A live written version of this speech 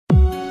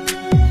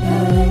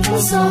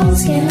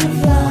songs can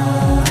fly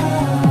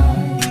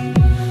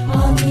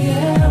on the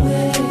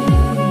airwaves.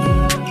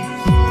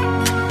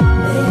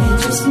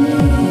 They just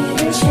need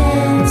a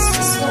chance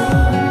to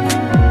start.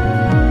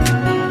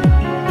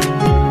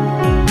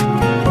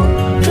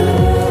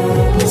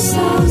 Purple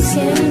songs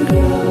can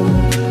grow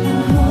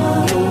and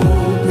hope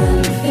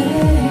and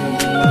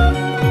faith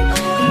and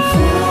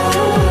fly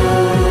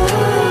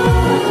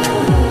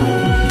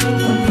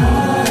from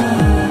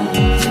heart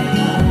to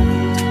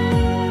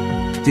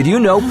heart. Did you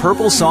know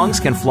Purple Songs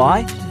Can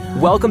Fly?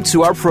 Welcome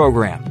to our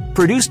program,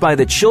 produced by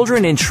the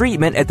Children in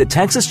Treatment at the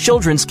Texas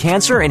Children's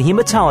Cancer and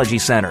Hematology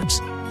Centers.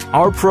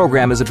 Our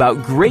program is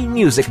about great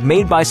music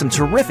made by some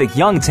terrific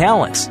young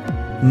talents.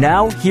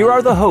 Now, here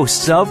are the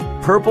hosts of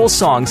Purple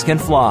Songs Can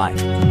Fly.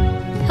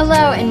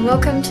 Hello and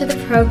welcome to the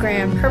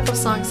program Purple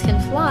Songs Can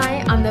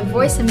Fly on the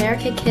Voice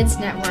America Kids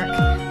Network.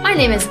 My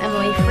name is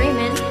Emily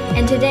Freeman,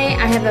 and today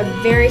I have a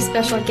very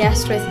special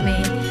guest with me.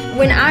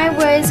 When I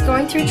was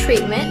going through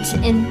treatment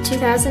in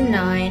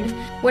 2009,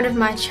 one of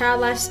my child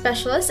life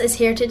specialists is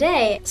here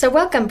today. So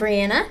welcome,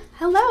 Breanna.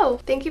 Hello.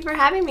 Thank you for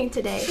having me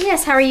today.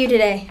 Yes, how are you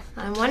today?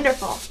 I'm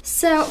wonderful.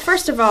 So,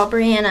 first of all,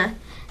 Breanna,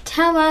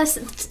 tell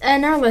us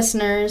and our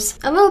listeners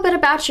a little bit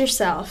about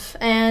yourself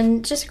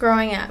and just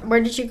growing up.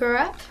 Where did you grow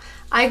up?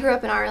 I grew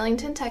up in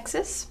Arlington,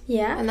 Texas.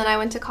 Yeah. And then I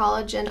went to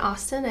college in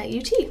Austin at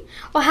UT.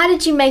 Well, how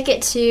did you make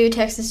it to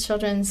Texas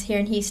Children's here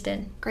in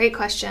Houston? Great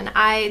question.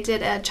 I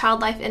did a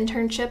child life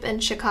internship in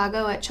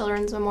Chicago at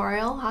Children's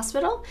Memorial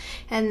Hospital.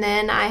 And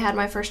then I had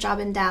my first job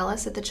in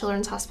Dallas at the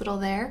Children's Hospital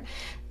there.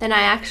 Then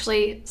I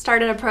actually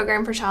started a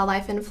program for child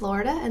life in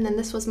Florida. And then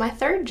this was my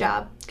third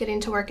job,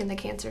 getting to work in the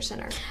Cancer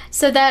Center.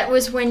 So that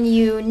was when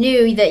you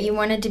knew that you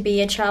wanted to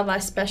be a child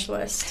life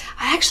specialist.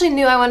 I actually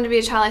knew I wanted to be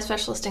a child life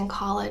specialist in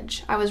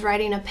college. I was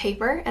writing a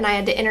paper and I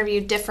had to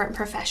interview different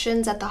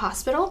professions at the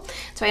hospital.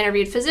 So I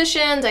interviewed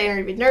physicians, I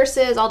interviewed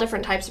nurses, all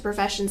different types of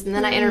professions, and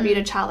then I interviewed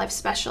a child life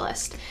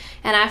specialist.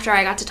 And after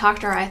I got to talk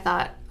to her, I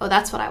thought, oh,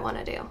 that's what I want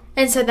to do.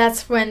 And so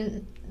that's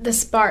when the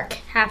spark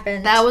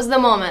happened. That was the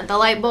moment, the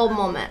light bulb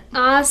moment.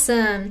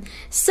 Awesome.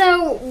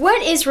 So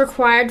what is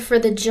required for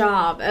the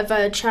job of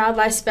a child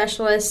life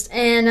specialist,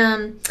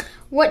 and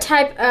what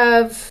type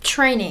of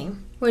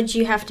training would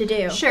you have to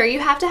do? Sure, you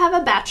have to have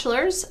a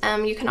bachelor's.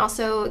 You can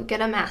also get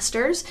a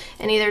master's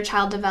in either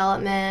child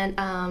development,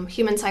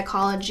 human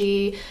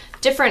psychology.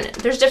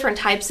 There's different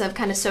types of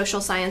kind of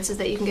social sciences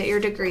that you can get your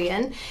degree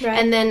in. Right.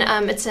 And then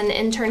it's an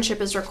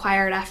internship is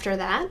required after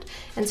that.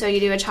 And so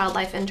you do a child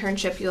life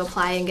internship, you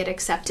apply and get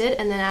accepted.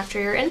 And then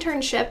after your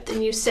internship,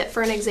 then you sit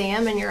for an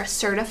exam and you're a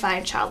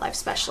certified child life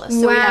specialist.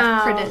 So we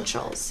have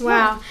credentials. Wow.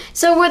 Yeah.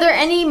 So were there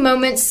any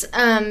moments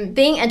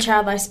being a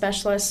child life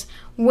specialist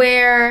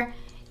where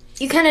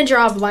you kind of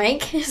draw a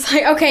blank? It's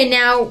like, okay,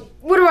 now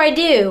what do I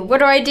do? What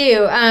do I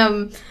do?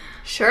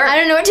 Sure. I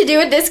don't know what to do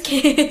with this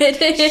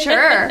kid.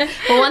 Sure.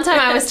 Well, one time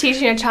I was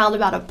teaching a child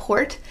about a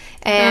port,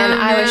 and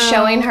I was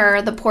showing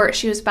her the port.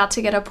 She was about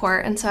to get a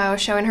port, and so I was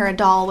showing her a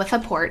doll with a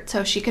port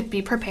so she could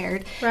be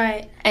prepared.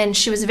 Right. And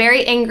she was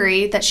very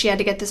angry that she had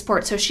to get this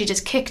port, so she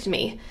just kicked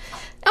me.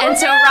 Oh, and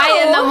so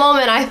right in the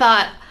moment, I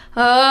thought,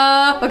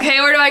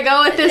 okay, where do I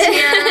go with this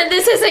here?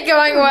 This isn't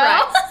going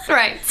well.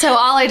 Right. So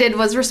all I did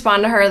was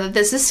respond to her that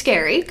this is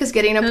scary, because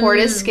getting a port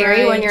is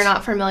scary when you're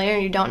not familiar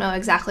and you don't know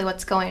exactly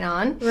what's going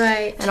on.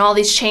 Right. And all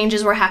these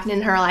changes were happening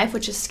in her life,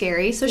 which is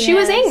scary. So she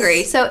was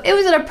angry. So it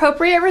was an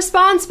appropriate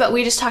response, but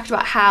we just talked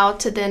about how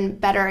to then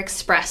better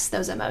express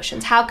those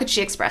emotions. How could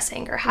she express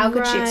anger? How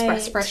could she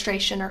express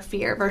frustration or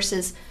fear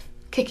versus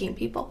kicking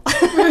people? So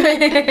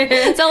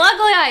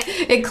luckily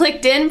it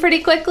clicked in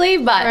pretty quickly,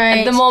 but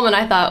at the moment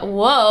I thought,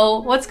 whoa,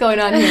 what's going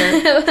on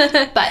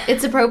here? But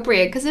it's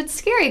appropriate because it's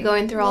scary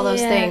going through all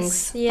those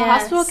things. Yes. The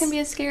hospital can be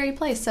a scary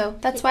place, so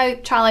that's why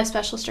child life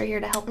specialists are here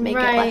to help make it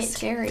less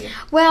scary.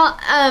 Well,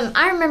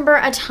 I remember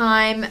a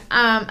time,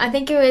 I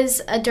think it was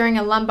during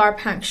a lumbar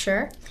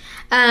puncture,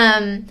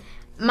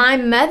 my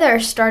mother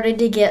started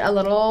to get a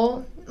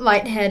little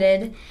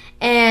lightheaded,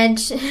 and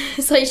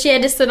it's like she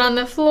had to sit on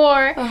the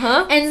floor.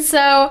 And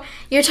so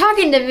you're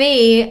talking to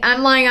me,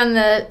 I'm lying on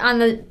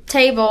the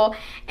table,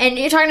 and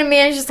you're talking to me,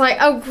 and it's just like,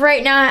 oh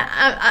great, now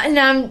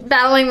I'm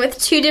battling with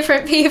two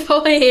different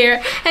people here.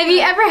 Have you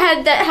ever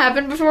had that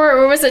happen before,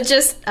 or was it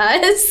just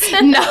us?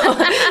 No,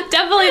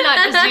 definitely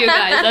not just you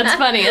guys. That's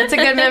funny. That's a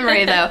good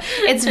memory, though.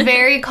 It's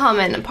very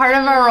common. Part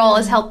of our role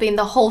is helping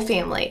the whole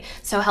family.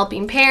 So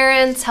helping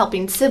parents,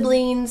 helping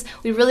siblings.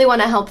 We really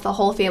want to help the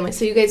whole family.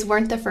 So you guys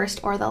weren't the first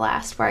or the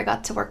last where I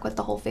got to work with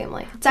the whole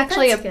family. It's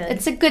actually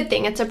it's a good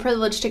thing. It's a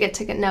privilege to get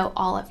to know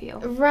all of you.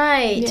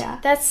 Right. Yeah.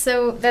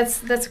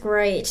 That's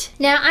great.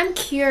 Now I'm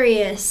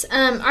curious.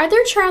 Are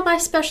there child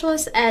life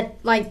specialists at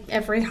like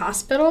every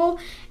hospital,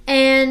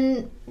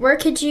 and where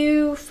could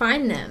you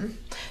find them?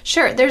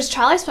 Sure, there's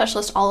child life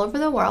specialists all over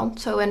the world,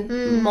 so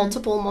in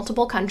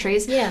multiple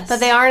countries, yes. But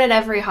they aren't at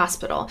every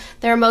hospital.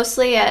 They're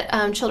mostly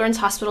at children's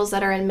hospitals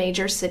that are in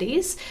major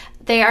cities.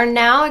 They are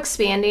now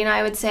expanding,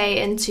 I would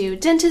say, into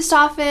dentist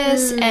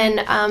office,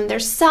 and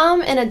there's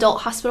some in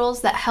adult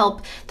hospitals that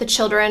help the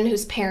children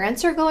whose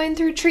parents are going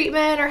through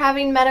treatment or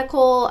having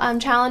medical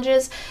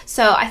challenges.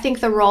 So I think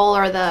the role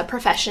or the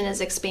profession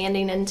is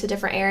expanding into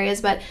different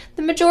areas, but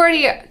the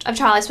majority of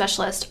child life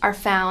specialists are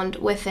found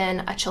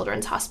within a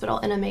children's hospital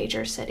in a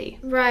major city.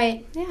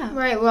 Right. Yeah.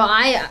 Right. Well,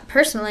 I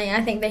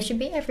think they should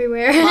be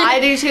everywhere. Well, I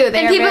do too. They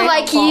and are people very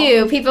like helpful.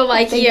 you, people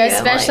like Thank you Emily.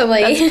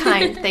 especially. That's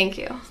kind. Thank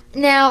you.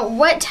 Now,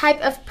 what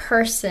type of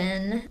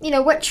person,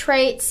 what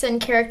traits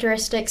and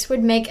characteristics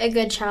would make a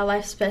good child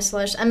life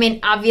specialist? I mean,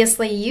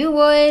 obviously you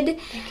would,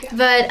 Thank you.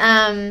 but,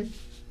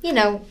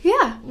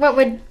 Yeah. what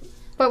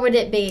would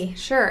it be?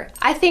 Sure.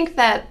 I think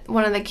that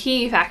one of the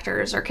key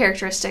factors or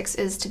characteristics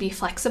is to be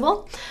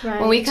flexible. Right.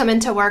 When we come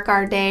into work,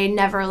 our day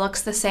never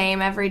looks the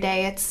same every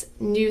day. It's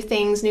new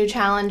things, new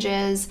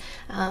challenges,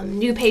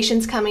 new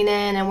patients coming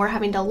in, and we're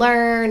having to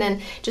learn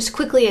and just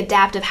quickly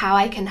adapt of how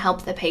I can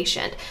help the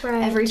patient.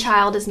 Right. Every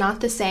child is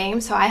not the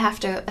same, so I have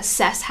to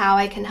assess how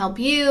I can help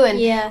you and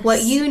Yes.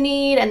 what you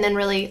need, and then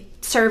really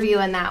serve you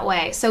in that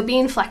way. So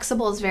being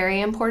flexible is very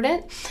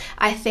important.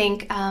 I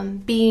think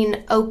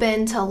being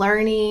open to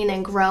learning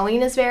and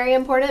growing is very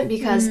important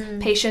because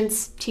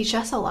patients teach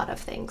us a lot of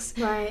things.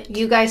 Right.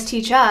 You guys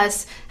teach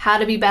us how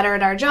to be better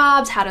at our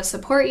jobs, how to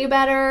support you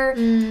better.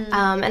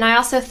 And I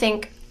also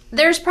think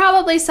there's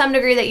probably some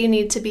degree that you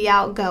need to be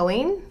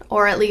outgoing,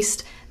 or at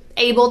least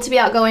able to be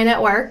outgoing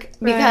at work,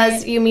 because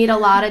Right. you meet a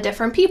lot of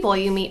different people.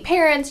 You meet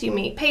parents, you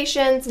meet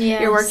patients,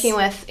 Yes. you're working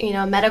with,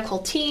 a medical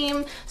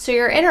team, so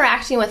you're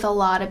interacting with a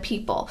lot of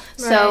people.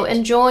 So Right.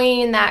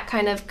 enjoying that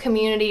kind of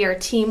community or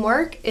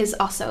teamwork is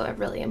also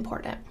really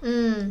important.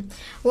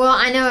 Well,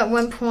 I know at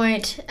one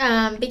point,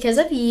 because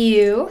of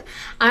you,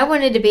 I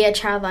wanted to be a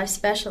child life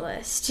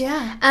specialist.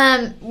 Yeah.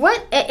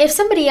 What if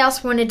somebody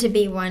else wanted to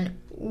be one?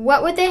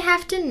 What would they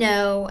have to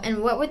know,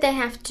 and what would they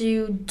have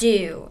to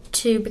do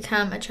to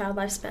become a child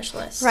life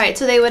specialist? Right,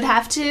 so they would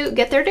have to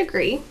get their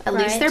degree, at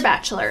least Right. their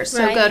bachelor's,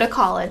 so Right. go to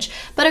college.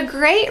 But a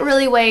great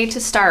really way to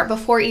start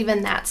before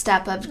even that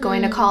step of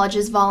going to college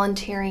is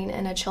volunteering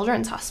in a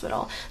children's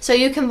hospital. So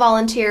you can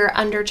volunteer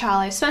under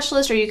child life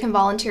specialist, or you can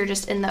volunteer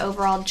just in the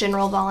overall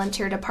general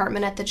volunteer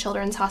department at the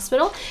children's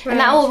hospital. And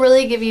that Right. will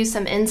really give you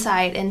some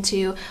insight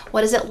into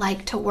what is it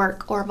like to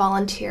work or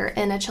volunteer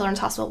in a children's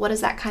hospital. What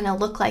does that kind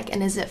of look like,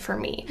 and is it for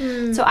me?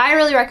 So I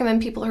really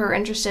recommend people who are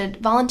interested,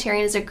 volunteering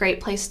is a great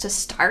place to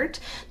start,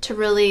 to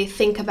really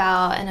think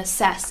about and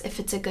assess if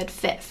it's a good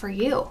fit for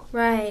you.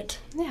 Right.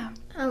 Yeah.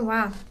 Oh,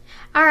 wow.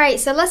 All right,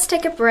 so let's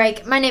take a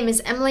break. My name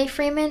is Emily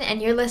Freeman,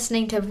 and you're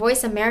listening to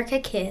Voice America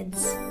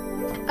Kids.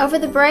 Over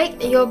the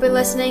break, you'll be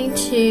listening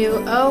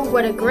to Oh,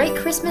 What a Great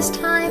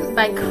Christmastime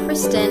by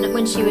Kristan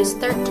when she was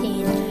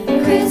 13.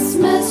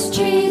 Christmas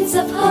trees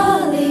of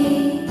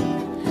holly,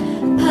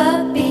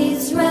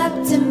 puppies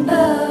wrapped in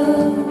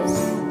bows.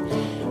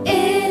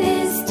 It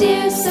is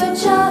dear, so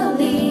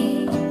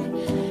jolly,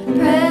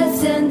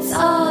 presents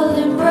all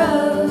in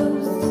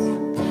rows.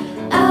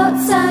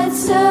 Outside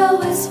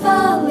snow is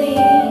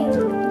falling,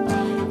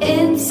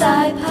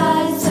 inside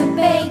pies are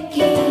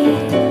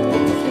baking.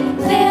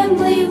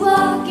 Family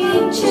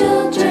walking,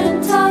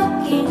 children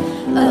talking.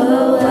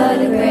 Oh, what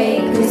a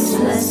great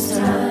Christmas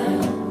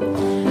time.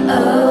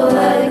 Oh,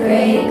 what a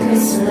great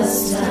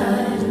Christmas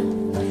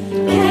time.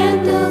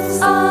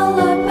 Candles all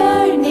are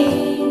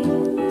burning,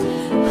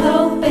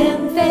 hope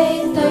and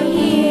faith are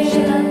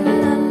here.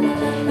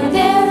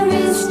 There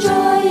is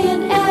joy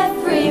in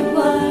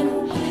everyone,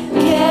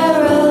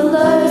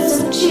 carolers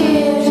of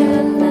cheer.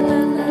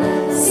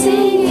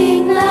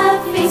 Singing,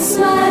 laughing,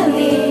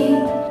 smiling,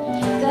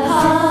 the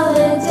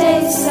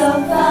holidays so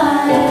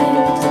fine.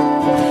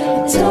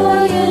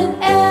 Toy in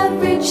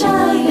every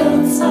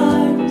child's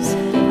arms.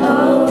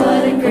 Oh,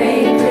 what a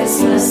great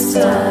Christmas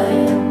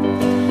time.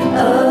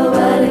 Oh,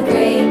 what a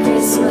great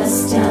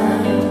Christmas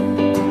time.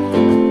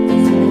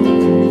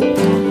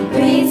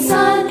 Wreaths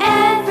on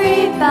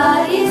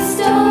everybody's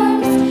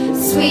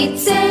doors,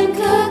 sweets and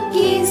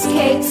cookies,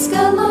 cakes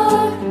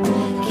galore.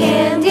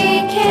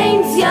 Candy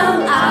canes,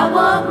 yum, I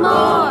want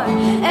more,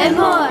 and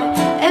more,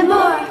 and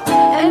more,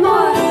 and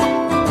more.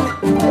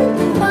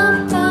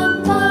 Bum,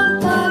 bum, bum,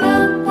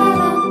 ba-dum,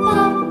 ba-dum,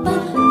 bum,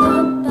 bum,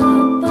 bum,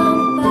 bum, bum,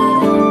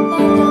 ba-dum,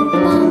 ba-dum,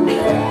 bum.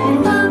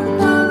 Bum,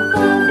 bum,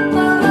 bum,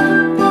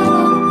 ba-dum,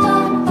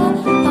 ba-dum, bum,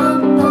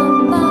 bum, bum,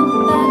 bum,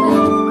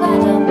 ba-dum,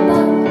 ba-dum,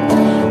 bum.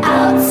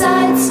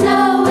 Outside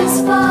snow is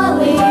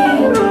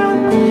falling,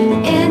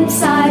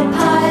 inside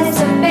pies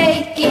are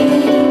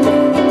baking.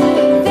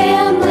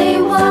 Family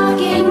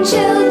walking,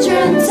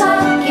 children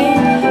talking.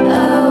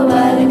 Oh,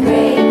 what a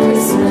great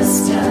Christmas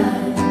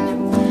time.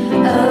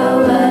 Oh,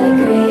 what a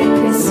great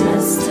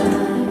Christmas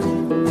time.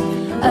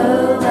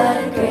 Oh, what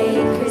a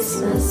great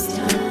Christmas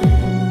time.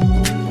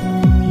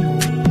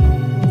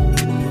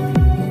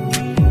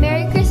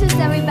 Merry Christmas,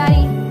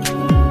 everybody.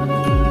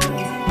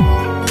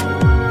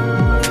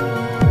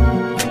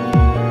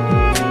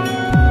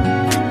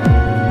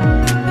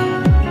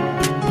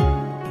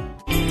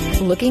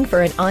 Looking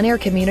for an on-air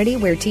community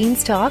where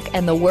teens talk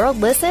and the world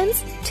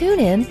listens?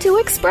 Tune in to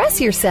Express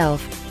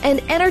Yourself,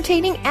 an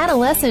entertaining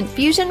adolescent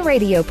fusion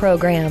radio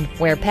program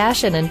where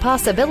passion and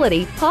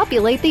possibility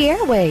populate the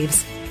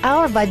airwaves.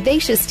 Our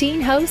vivacious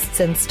teen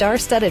hosts and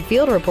star-studded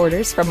field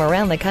reporters from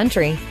around the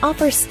country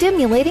offer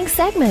stimulating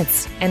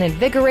segments and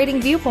invigorating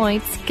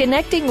viewpoints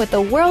connecting with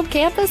the world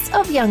campus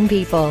of young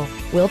people.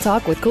 We'll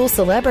talk with cool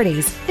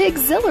celebrities,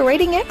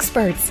 exhilarating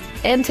experts,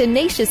 and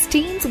tenacious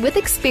teens with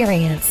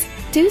experience.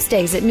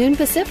 Tuesdays at noon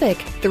Pacific,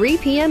 3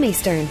 p.m.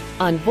 Eastern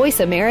on Voice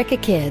America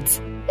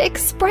Kids.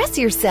 Express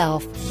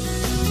yourself.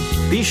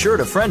 Be sure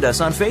to friend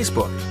us on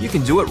Facebook. You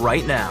can do it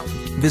right now.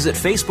 Visit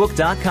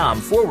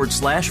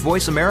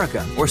facebook.com/Voice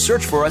America or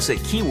search for us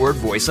at keyword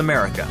Voice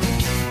America.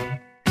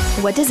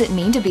 What does it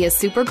mean to be a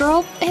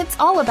supergirl? It's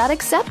all about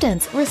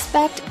acceptance,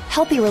 respect,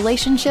 healthy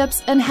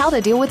relationships, and how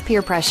to deal with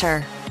peer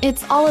pressure.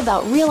 It's all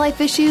about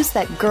real-life issues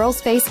that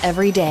girls face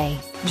every day.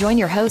 Join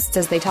your hosts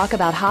as they talk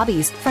about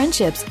hobbies,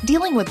 friendships,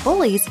 dealing with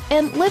bullies,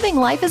 and living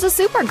life as a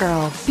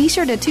supergirl. Be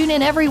sure to tune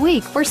in every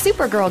week for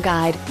Supergirl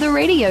Guide, the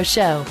radio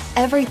show,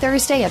 every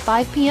Thursday at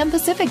 5 p.m.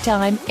 Pacific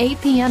Time, 8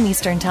 p.m.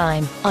 Eastern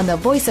Time on the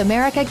Voice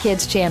America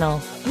Kids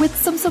channel. With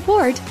some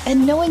support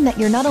and knowing that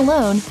you're not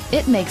alone,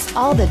 it makes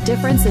all the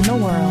difference in the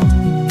world.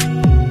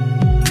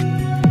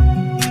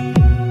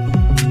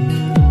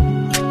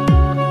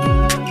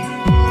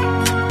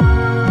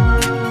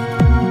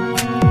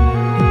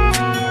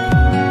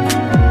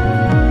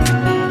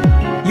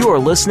 You are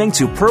listening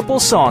to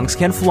Purple Songs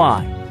Can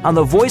Fly on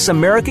the Voice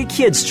America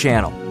Kids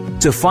channel.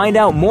 To find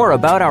out more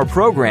about our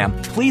program,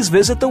 please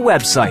visit the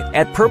website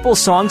at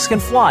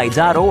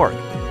purplesongscanfly.org.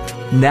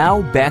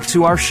 Now, back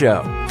to our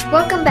show.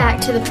 Welcome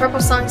back to the Purple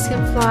Songs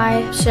Can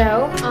Fly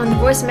show on the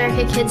Voice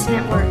America Kids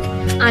Network.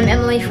 I'm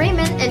Emily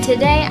Freeman, and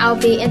today I'll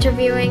be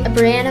interviewing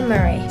Breanna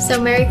Murray.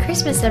 So Merry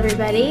Christmas,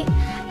 everybody.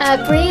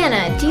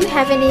 Breanna, do you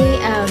have any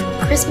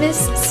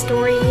Christmas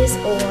stories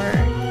or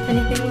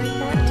anything like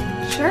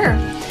that? Sure.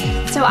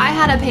 So I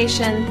had a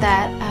patient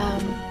that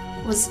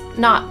was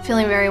not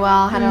feeling very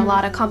well, had a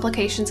lot of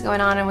complications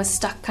going on, and was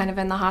stuck kind of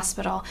in the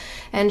hospital.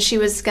 And she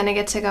was going to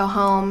get to go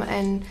home,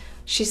 and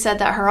she said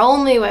that her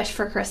only wish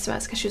for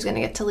Christmas, because she was going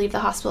to get to leave the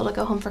hospital to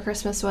go home for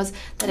Christmas, was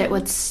that it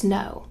would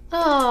snow.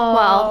 Oh.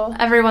 Well,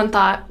 everyone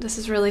thought this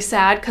is really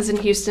sad because in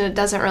Houston it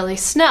doesn't really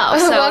snow.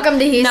 So welcome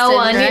to Houston. No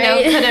one,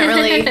 right? couldn't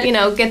really,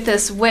 get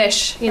this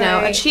wish,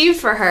 Right. achieved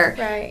for her.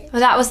 Right. But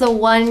that was the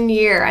one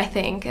year, I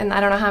think, and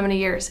I don't know how many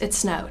years it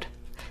snowed.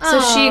 So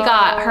she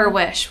got her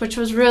wish, which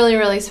was really,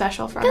 really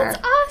special for her.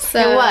 That's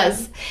awesome. It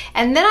was.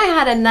 And then I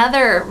had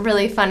another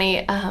really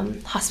funny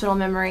hospital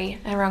memory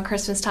around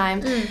Christmas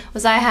time.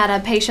 Was I had a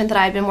patient that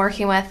I had been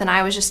working with, and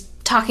I was just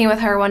talking with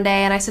her one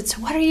day, and I said, so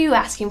what are you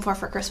asking for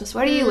Christmas?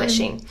 What are you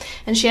wishing?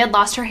 And she had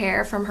lost her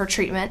hair from her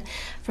treatment,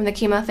 from the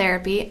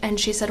chemotherapy, and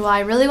she said, well,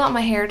 I really want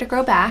my hair to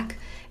grow back,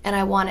 and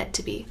I want it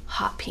to be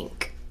hot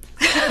pink.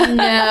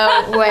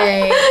 No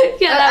way.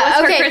 Yeah, that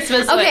was okay. her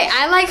Christmas wish. Okay,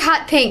 I like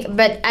hot pink,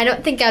 but I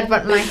don't think I'd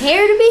want my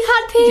hair to be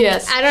hot pink.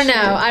 Yes, I don't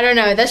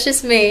know. That's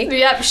just me.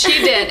 Yep,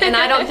 she did. And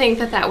I don't think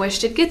that wish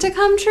did get to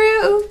come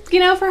true,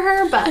 for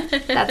her,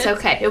 but that's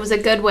okay. It was a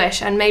good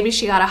wish, and maybe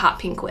she got a hot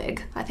pink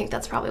wig. I think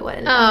that's probably what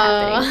ended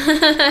up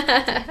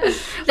happening.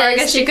 Or I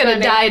guess she could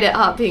have dyed it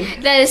hot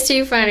pink. That is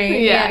too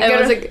funny. Yeah,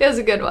 it was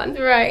a good one.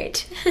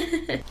 Right.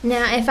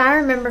 Now, if I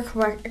remember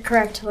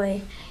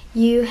correctly,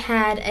 you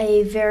had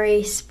a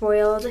very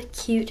spoiled,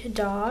 cute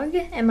dog.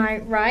 Am I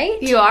right?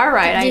 You are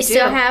right. Do you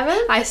still have him?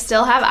 I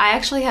still have. I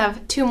actually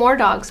have 2 more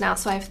dogs now,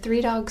 so I have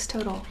 3 dogs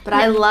total. But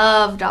I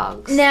love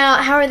dogs.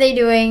 Now, how are they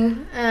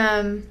doing?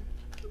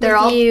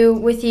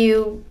 With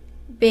you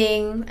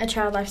being a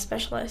child life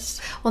specialist.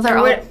 Well,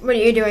 what are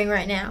you doing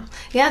right now?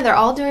 Yeah, they're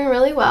all doing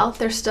really well.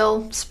 They're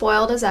still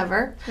spoiled as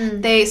ever.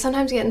 They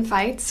sometimes get in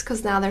fights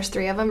because now there's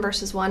 3 of them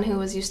versus 1 who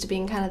was used to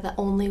being kind of the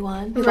only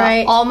one who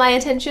got all my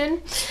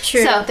attention.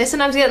 True. So they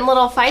sometimes get in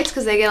little fights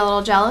because they get a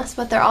little jealous,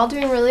 but they're all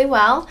doing really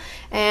well.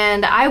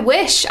 And I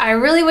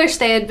really wish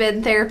they had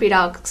been therapy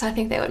dogs, because I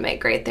think they would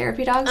make great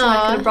therapy dogs. And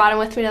I could have brought them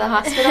with me to the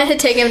hospital.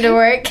 Take them to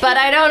work. But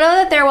I don't know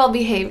that they're well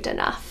behaved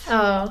enough.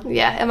 Oh.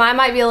 Yeah, and I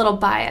might be a little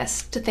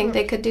biased to think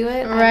they could do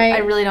it. Right. I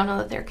really don't know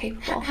that they're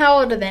capable. How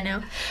old are they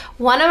now?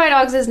 One of my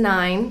dogs is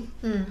 9.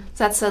 So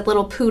that's a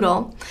little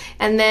poodle.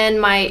 And then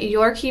my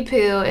Yorkie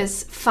Poo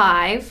is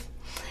 5.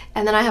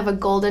 And then I have a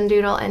golden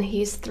doodle, and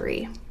he's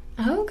 3.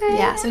 Okay.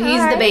 Yeah, so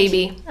he's the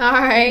baby. All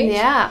right.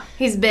 Yeah,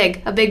 he's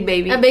big, a big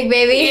baby. A big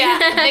baby? Yeah,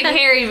 a big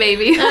hairy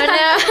baby. Oh,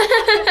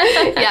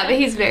 no. Yeah, but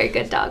he's a very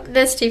good dog.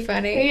 That's too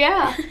funny.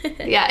 Yeah.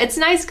 Yeah, it's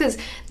nice because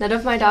none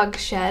of my dogs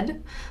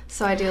shed,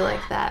 so I do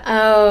like that.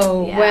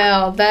 Oh, yeah.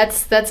 Well,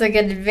 that's a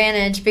good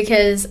advantage,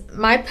 because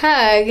my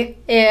pug,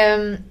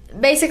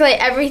 basically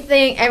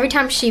every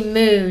time she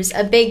moves,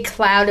 a big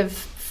cloud of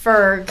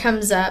fur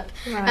comes up.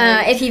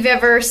 Right. If you've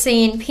ever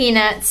seen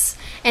Peanuts,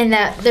 and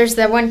there's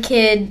that one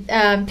kid,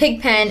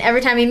 Pigpen,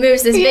 every time he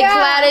moves, this big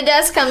cloud of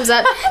dust comes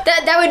up.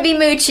 That would be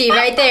Moochie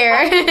right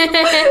there.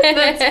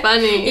 That's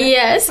funny.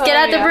 Yes, get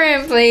out the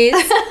broom, please.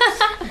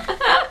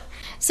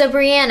 So,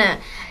 Breanna,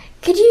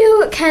 Could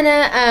you kind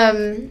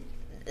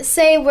of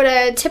say what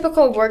a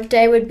typical work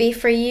day would be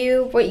for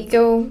you, what you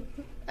go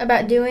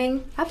about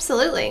doing?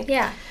 Absolutely.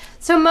 Yeah.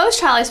 So most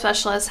child life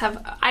specialists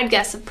have, I'd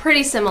guess, a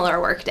pretty similar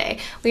workday.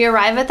 We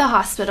arrive at the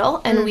hospital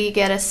and we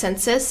get a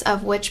census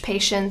of which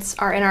patients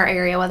are in our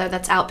area, whether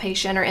that's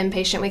outpatient or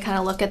inpatient. We kind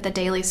of look at the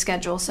daily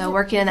schedule. So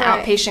working in the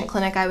outpatient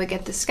clinic, I would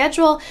get the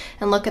schedule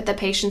and look at the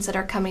patients that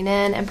are coming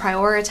in and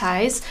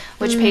prioritize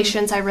which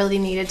patients I really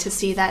needed to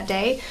see that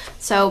day.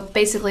 So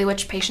basically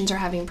which patients are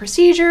having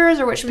procedures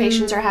or which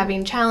patients are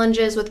having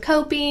challenges with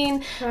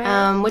coping,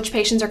 which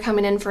patients are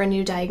coming in for a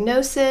new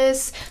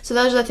diagnosis. So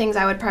those are the things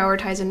I would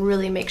prioritize and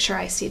really make sure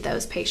I see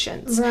those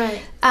patients.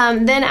 Right.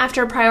 Then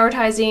after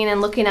prioritizing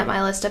and looking at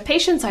my list of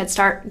patients, I'd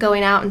start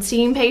going out and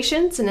seeing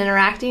patients and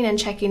interacting and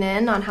checking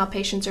in on how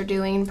patients are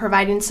doing,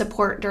 providing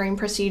support during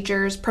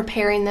procedures,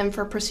 preparing them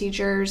for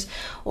procedures,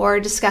 or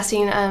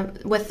discussing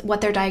with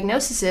what their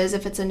diagnosis is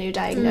if it's a new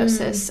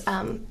diagnosis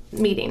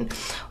meeting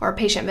or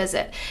patient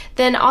visit.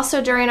 Then also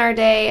during our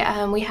day,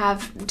 we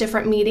have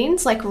different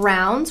meetings like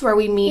rounds where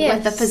we meet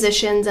with the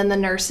physicians and the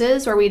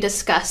nurses where we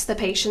discuss the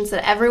patients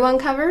that everyone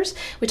covers.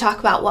 We talk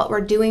about what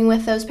we're doing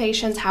with those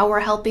patients, how we're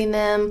helping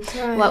them,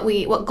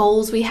 what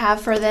goals we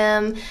have for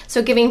them.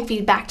 So giving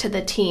feedback to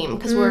the team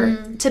because we're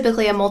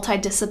typically a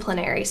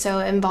multidisciplinary. So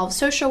it involves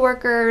social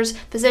workers,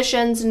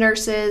 physicians,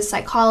 nurses,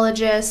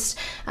 psychologists,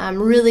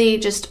 really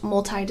just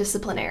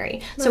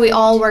multidisciplinary. So we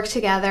all work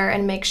together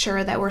and make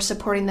sure that we're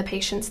supporting the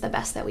patients the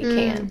best that we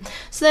can.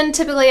 So then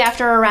typically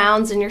after our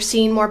rounds and you're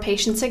seeing more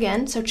patients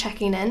again, so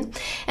checking in.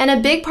 And a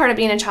big part of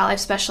being a child life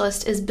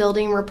specialist is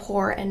building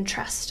rapport and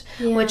trust,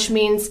 which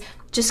means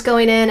just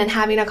going in and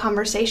having a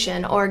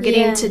conversation or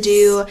getting to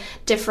do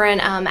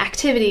different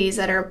activities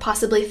that are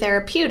possibly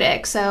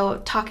therapeutic.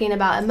 So talking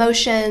about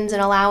emotions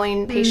and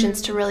allowing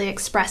patients to really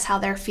express how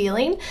they're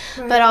feeling,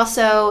 but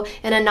also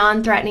in a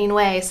non-threatening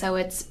way. So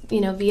it's,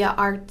 via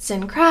arts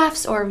and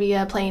crafts or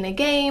via playing a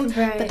game,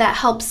 but that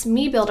helps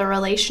me build a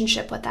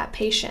relationship with that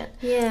patient.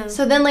 Yeah.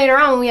 So then later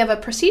on when we have a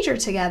procedure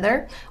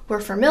together,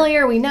 we're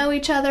familiar, we know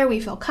each other, we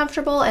feel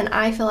comfortable, and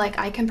I feel like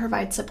I can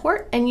provide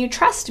support and you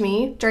trust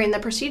me during the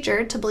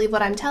procedure to believe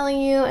what I'm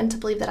telling you and to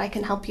believe that I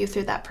can help you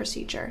through that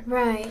procedure.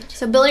 Right.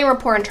 So building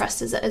rapport and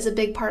trust is a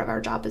big part of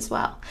our job as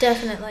well.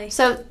 Definitely.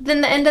 So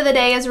then the end of the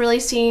day is really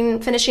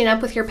finishing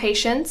up with your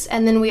patients,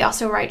 and then we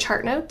also write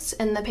chart notes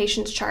in the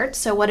patient's charts.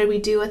 So what did we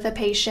do with the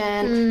patient?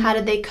 How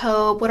did they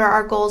cope? What are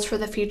our goals for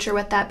the future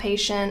with that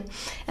patient?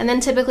 And then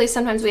typically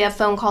sometimes we have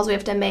phone calls we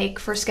have to make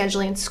for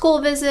scheduling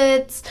school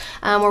visits,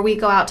 where we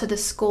go out to the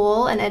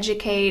school and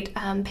educate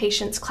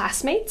patients'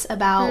 classmates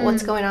about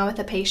what's going on with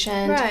the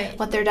patient,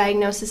 what their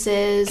diagnosis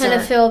is. Kind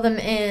of fill them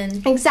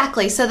in.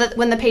 Exactly, so that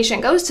when the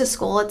patient goes to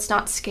school, it's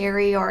not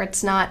scary or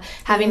it's not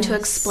having to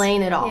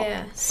explain it all.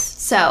 Yes.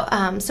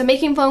 So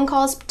making phone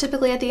calls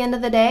typically at the end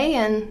of the day,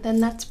 and then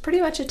that's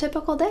pretty much a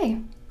typical day.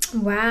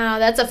 Wow,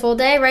 that's a full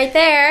day right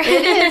there.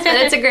 It is, and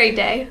it's a great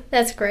day.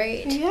 That's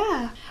great.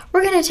 Yeah.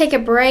 We're going to take a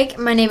break.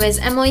 My name is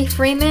Emily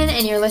Freeman,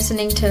 and you're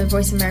listening to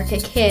Voice America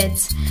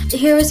Kids.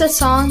 Here is a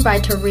song by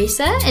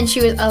Teresa, and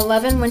she was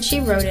 11 when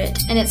she wrote it,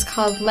 and it's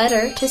called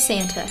Letter to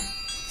Santa.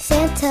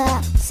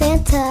 Santa,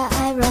 Santa,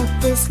 I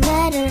wrote this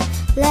letter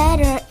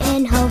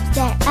in hopes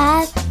that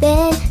I've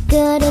been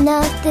good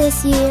enough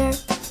this year.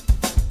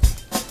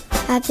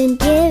 I've been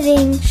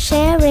giving,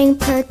 sharing,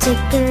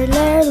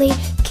 particularly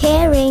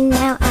caring.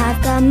 Now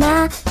I've got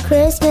my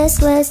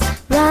Christmas list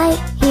right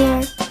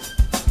here.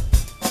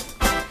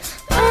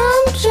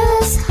 I'm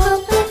just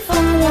hoping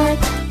for like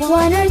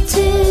one or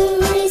two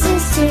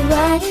reasons to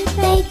write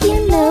thank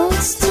you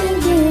notes to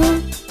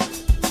you.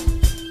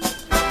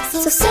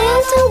 So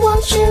Santa,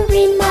 won't you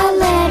read my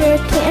letter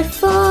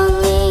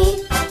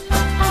carefully?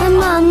 I'm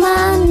on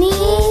my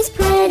knees,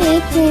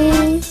 pretty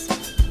please.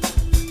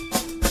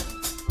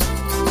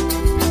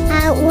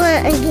 I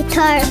want a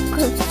guitar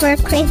for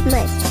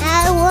Christmas.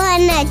 I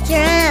want a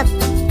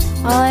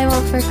drum. All I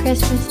want for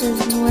Christmas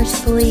is more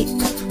sleep.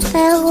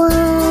 I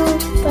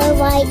want a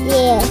white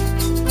year.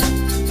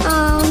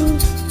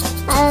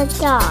 A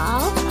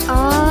doll.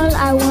 All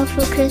I want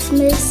for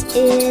Christmas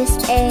is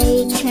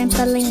a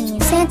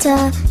trampoline.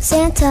 Santa,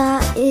 Santa,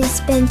 it's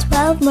been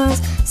 12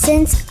 months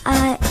since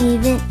I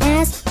even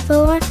asked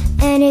for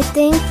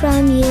anything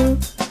from you.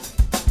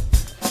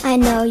 I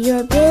know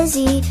you're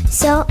busy,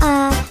 so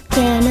I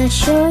can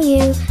assure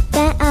you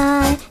that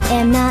I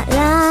am not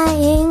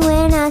lying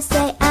when I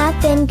say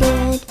I've been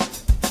good.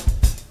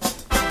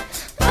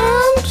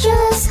 I'm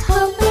just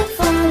hoping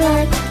for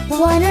like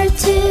one or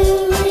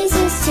two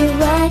reasons to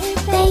write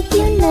thank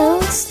you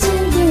notes to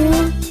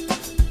you.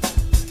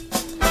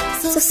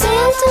 So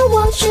Santa,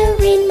 won't you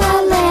read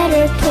my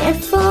letter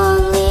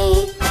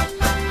carefully?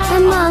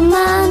 I'm on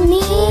my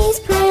knees,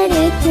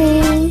 pretty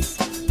please.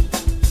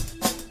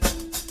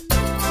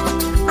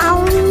 I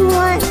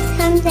want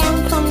something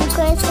from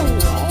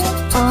Christmas.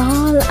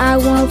 All I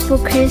want for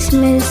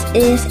Christmas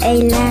is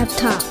a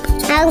laptop.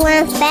 I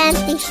want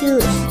fancy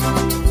shoes.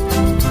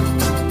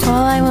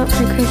 All I want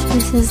for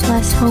Christmas is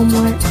less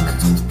homework.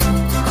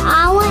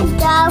 I want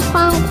doll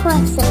from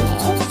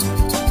Christmas.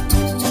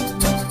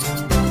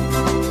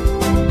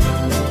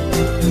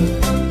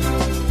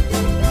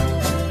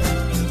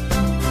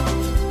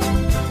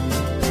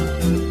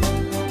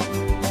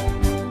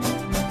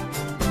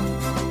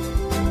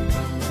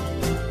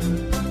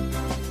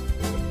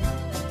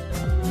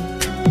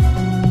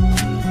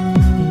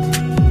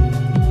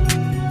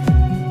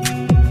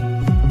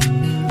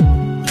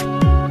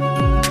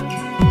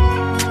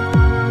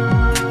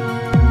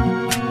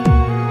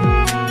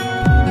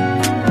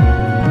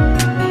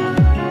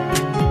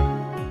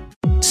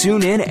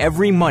 Tune in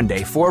every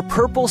Monday for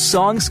Purple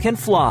Songs Can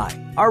Fly.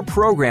 Our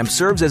program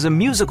serves as a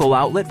musical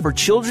outlet for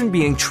children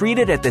being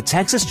treated at the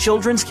Texas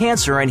Children's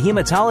Cancer and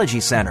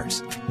Hematology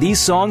Centers. These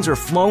songs are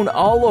flown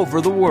all over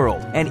the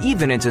world and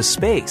even into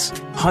space.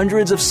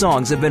 Hundreds of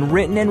songs have been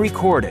written and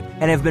recorded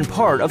and have been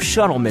part of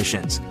shuttle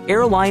missions,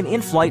 airline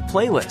in-flight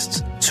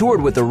playlists,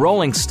 toured with the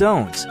Rolling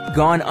Stones,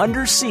 gone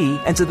undersea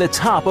and to the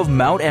top of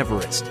Mount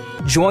Everest.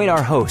 Join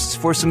our hosts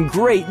for some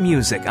great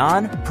music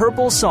on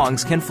Purple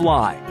Songs Can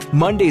Fly,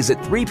 Mondays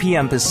at 3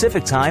 p.m.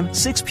 Pacific Time,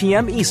 6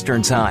 p.m.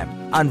 Eastern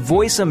Time on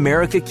Voice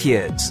America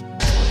Kids.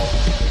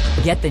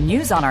 Get the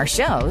news on our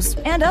shows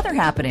and other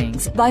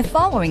happenings by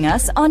following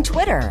us on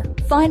Twitter.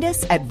 Find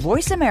us at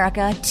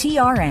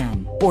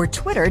VoiceAmericaTRN or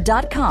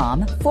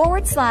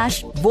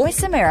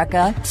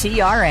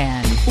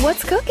twitter.com/VoiceAmericaTRN.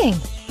 What's cooking?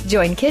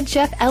 Join Kid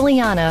Chef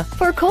Eliana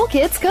for Cool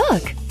Kids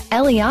Cook.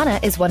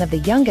 Eliana is one of the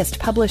youngest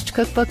published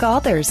cookbook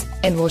authors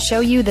and will show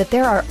you that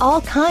there are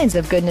all kinds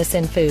of goodness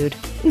in food,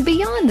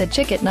 beyond the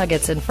chicken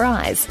nuggets and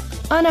fries.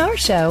 On our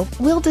show,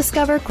 we'll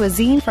discover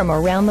cuisine from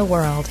around the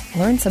world,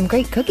 learn some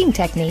great cooking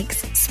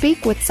techniques,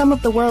 speak with some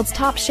of the world's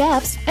top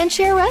chefs, and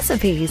share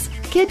recipes.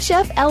 Kid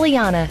Chef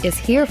Eliana is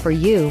here for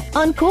you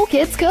on Cool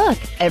Kids Cook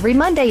every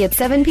Monday at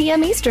 7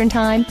 p.m. Eastern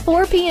Time,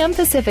 4 p.m.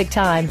 Pacific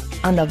Time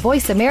on the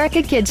Voice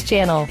America Kids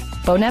channel.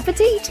 Bon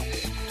appetit!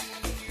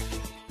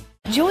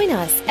 Join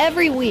us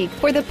every week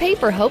for the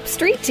Paper Hope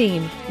Street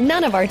Team.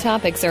 None of our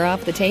topics are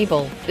off the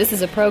table. This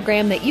is a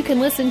program that you can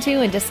listen to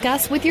and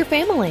discuss with your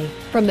family.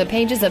 From the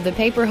pages of the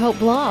Paper Hope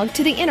blog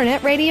to the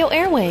internet radio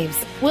airwaves,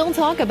 we'll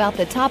talk about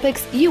the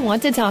topics you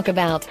want to talk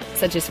about,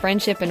 such as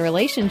friendship and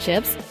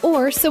relationships,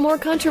 or some more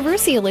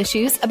controversial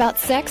issues about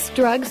sex,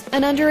 drugs,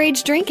 and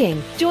underage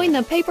drinking. Join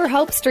the Paper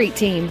Hope Street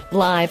Team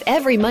live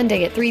every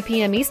Monday at 3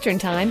 p.m. Eastern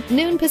Time,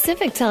 noon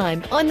Pacific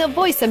Time on the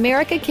Voice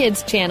America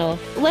Kids channel.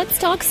 Let's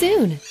talk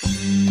soon.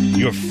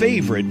 Your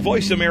favorite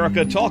Voice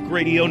America Talk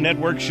Radio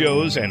Network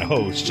shows and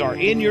hosts are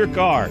in your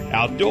car,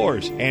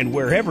 outdoors, and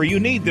wherever you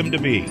need them to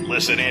be.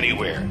 Listen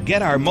anywhere.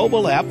 Get our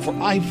mobile app for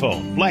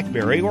iPhone,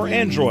 BlackBerry, or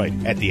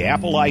Android at the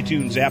Apple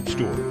iTunes App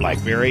Store,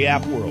 BlackBerry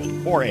App World,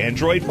 or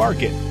Android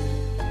Market.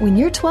 When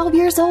you're 12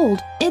 years old,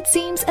 it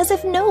seems as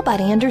if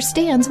nobody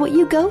understands what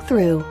you go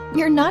through.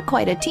 You're not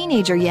quite a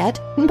teenager yet,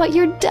 but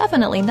you're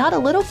definitely not a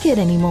little kid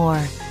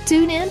anymore.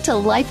 Tune in to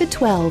Life at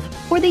 12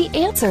 for the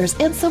answers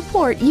and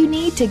support you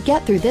need to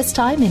get through this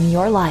time in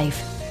your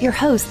life. Your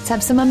hosts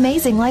have some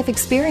amazing life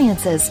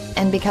experiences,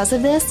 and because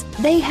of this,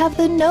 they have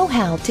the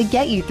know-how to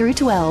get you through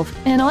 12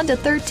 and on to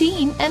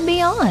 13 and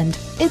beyond.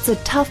 It's a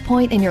tough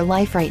point in your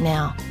life right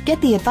now. Get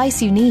the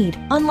advice you need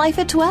on Life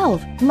at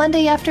 12,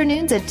 Monday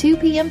afternoons at 2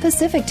 p.m.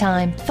 Pacific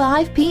Time,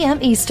 5 p.m.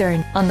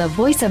 Eastern on the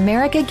Voice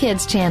America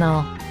Kids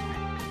channel.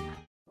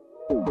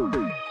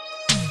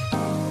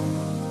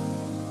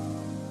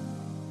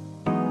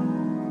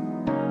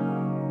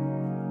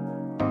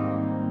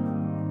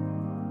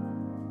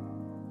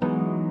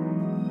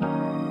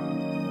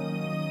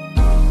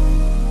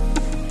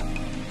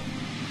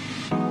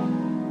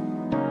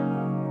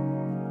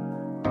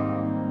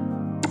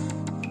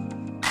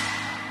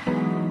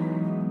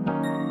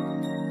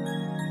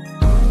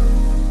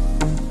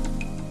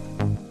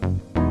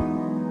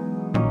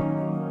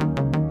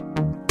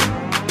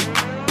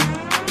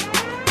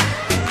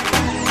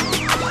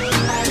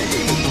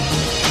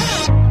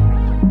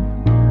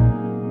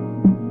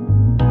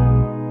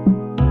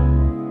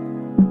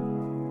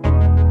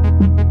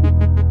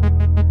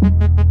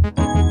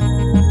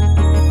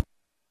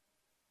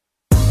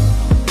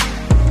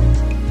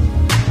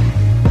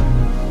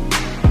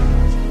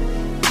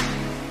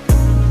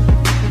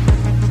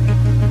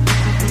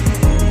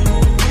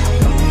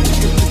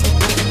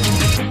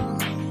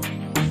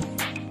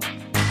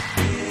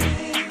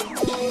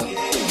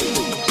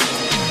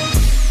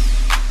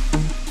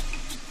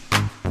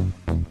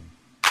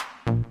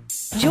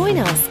 Join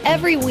us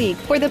every week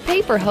for the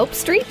Paper Hope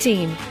Street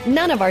Team.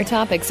 None of our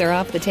topics are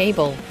off the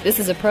table. This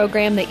is a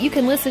program that you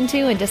can listen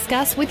to and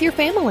discuss with your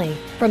family.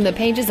 From the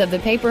pages of the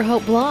Paper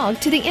Hope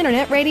blog to the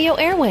internet radio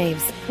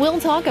airwaves,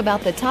 we'll talk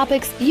about the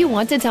topics you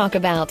want to talk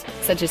about,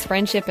 such as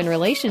friendship and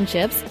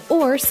relationships,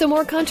 or some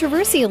more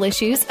controversial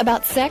issues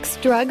about sex,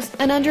 drugs,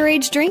 and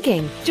underage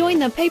drinking. Join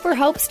the Paper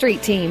Hope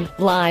Street Team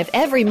live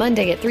every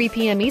Monday at 3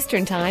 p.m.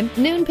 Eastern Time,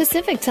 noon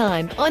Pacific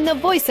Time on the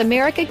Voice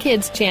America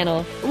Kids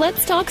channel.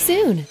 Let's talk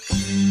soon.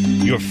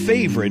 Your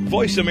favorite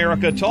Voice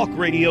America Talk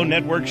Radio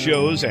Network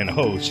shows and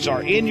hosts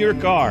are in your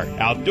car,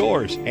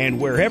 outdoors,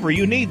 and wherever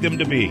you need them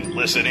to be.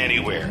 Listen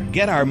anywhere.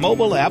 Get our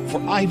mobile app for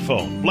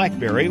iPhone,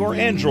 BlackBerry, or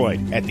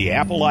Android at the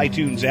Apple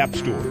iTunes App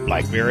Store,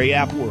 BlackBerry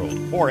App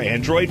World, or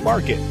Android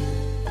Market.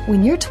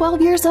 When you're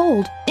 12 years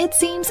old, it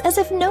seems as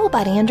if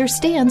nobody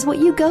understands what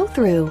you go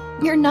through.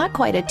 You're not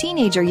quite a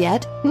teenager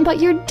yet, but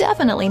you're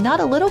definitely not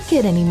a little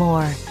kid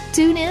anymore.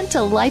 Tune in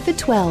to Life at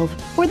 12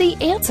 for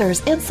the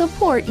answers and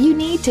support you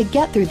need to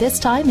get through this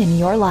time in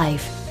your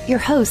life. Your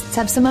hosts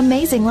have some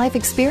amazing life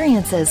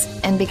experiences,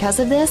 and because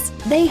of this,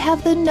 they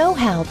have the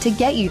know-how to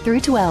get you through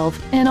 12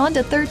 and on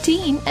to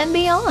 13 and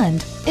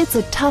beyond. It's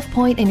a tough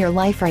point in your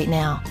life right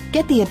now.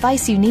 Get the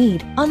advice you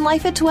need on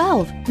Life at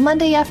 12,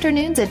 Monday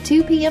afternoons at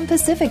 2 p.m.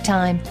 Pacific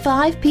Time,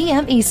 5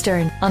 p.m.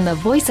 Eastern on the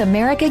Voice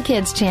America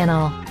Kids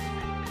channel.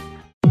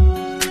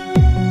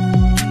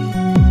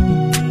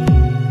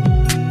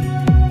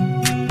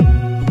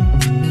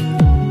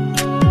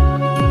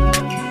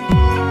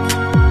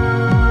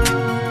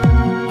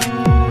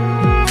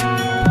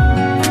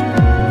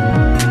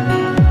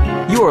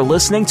 You are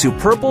listening to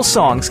Purple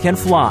Songs Can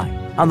Fly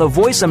on the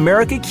Voice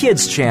America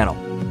Kids channel.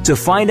 To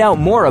find out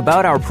more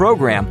about our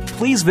program,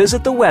 please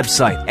visit the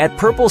website at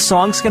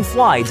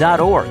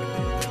purplesongscanfly.org.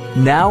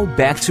 Now,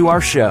 back to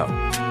our show.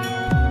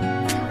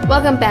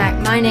 Welcome back.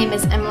 My name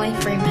is Emily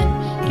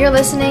Freeman. You're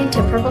listening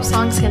to Purple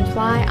Songs Can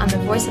Fly on the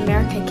Voice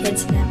America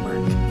Kids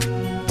Network.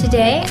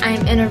 Today,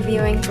 I'm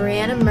interviewing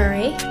Breanna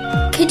Murray.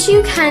 Could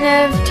you kind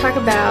of talk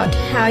about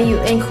how you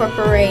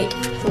incorporate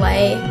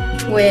play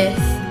with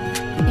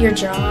your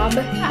job?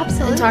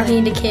 Absolutely. And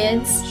talking to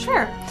kids?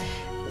 Sure.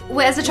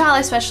 As a child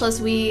life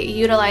specialist, we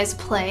utilize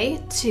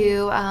play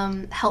to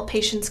help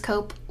patients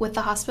cope with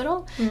the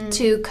hospital,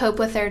 to cope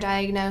with their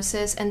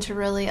diagnosis, and to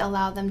really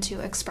allow them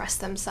to express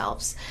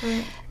themselves.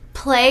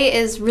 Play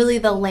is really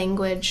the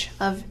language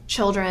of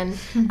children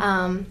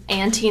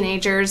and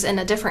teenagers in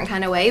a different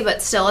kind of way,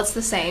 but still it's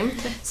the same.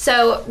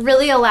 So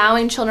really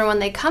allowing children when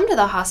they come to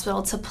the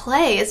hospital to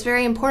play is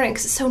very important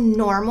because it's so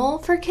normal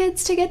for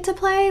kids to get to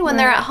play. When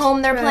they're at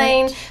home, they're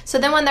playing. So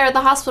then when they're at the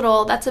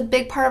hospital, that's a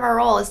big part of our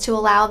role, is to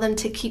allow them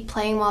to keep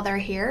playing while they're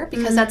here,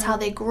 because that's how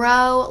they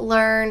grow,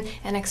 learn,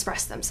 and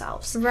express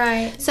themselves.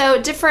 Right.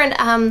 So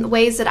different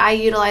ways that I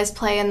utilize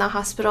play in the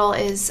hospital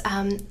is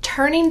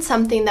turning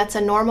something that's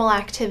a normal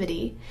activity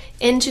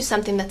into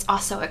something that's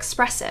also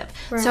expressive.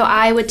 Right. So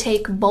I would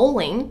take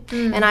bowling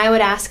and I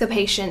would ask a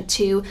patient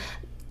to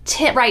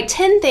write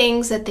 10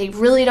 things that they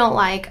really don't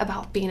like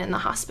about being in the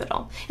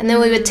hospital. And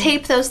then we would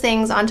tape those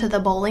things onto the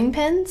bowling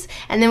pins,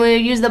 and then we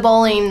would use the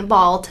bowling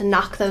ball to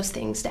knock those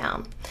things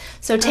down.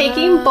 So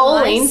taking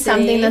bowling,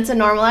 something that's a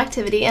normal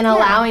activity, and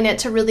allowing it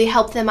to really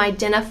help them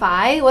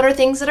identify what are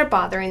things that are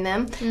bothering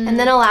them, and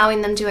then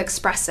allowing them to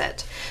express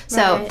it.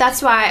 So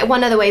that's why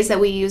one of the ways that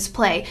we use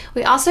play.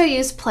 We also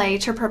use play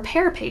to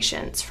prepare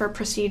patients for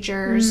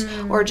procedures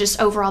or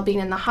just overall being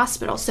in the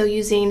hospital. So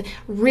using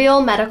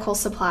real medical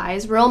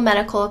supplies, real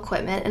medical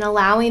equipment, and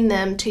allowing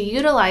them to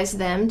utilize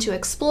them, to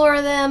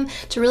explore them,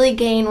 to really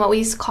gain what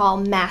we call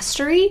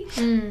mastery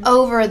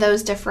over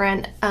those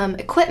different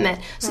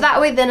equipment. So that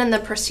way then in the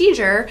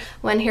procedure,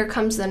 when here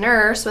comes the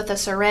nurse with a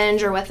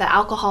syringe or with an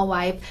alcohol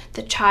wipe,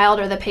 the child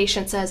or the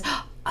patient says,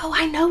 oh,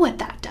 I know what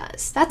that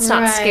does. That's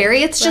not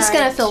scary. It's just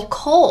going to feel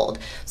cold.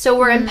 So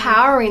we're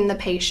empowering the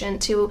patient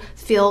to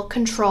feel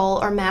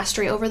control or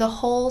mastery over the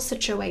whole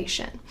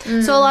situation.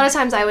 So a lot of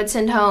times I would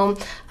send home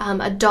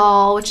a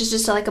doll, which is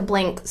just like a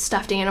blank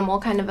stuffed animal,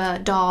 kind of a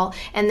doll,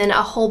 and then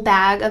a whole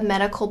bag of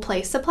medical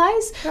play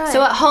supplies.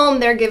 So at home,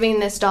 they're giving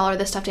this doll or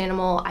the stuffed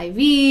animal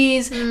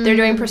IVs. They're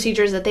doing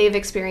procedures that they've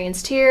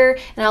experienced here,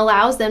 and it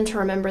allows them to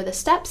remember the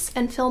steps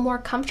and feel more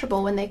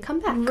comfortable when they come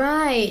back.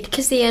 Right,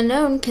 because the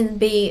unknown can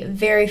be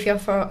very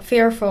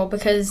fearful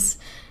because,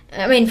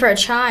 I mean, for a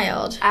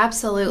child.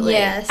 Absolutely.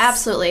 Yes.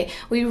 Absolutely.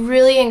 We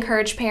really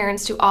encourage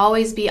parents to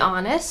always be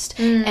honest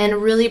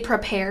and really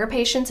prepare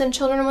patients and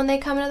children when they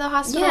come into the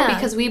hospital,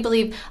 because we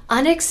believe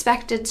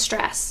unexpected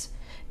stress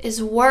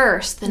is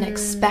worse than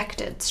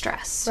expected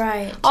stress.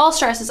 Right. All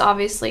stress is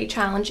obviously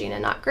challenging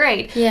and not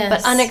great,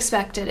 but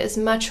unexpected is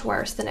much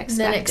worse than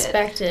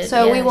expected.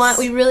 So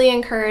we really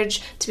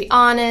encourage to be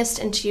honest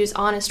and to use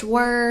honest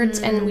words,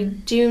 and we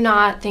do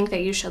not think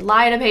that you should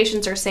lie to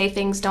patients or say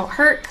things don't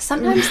hurt.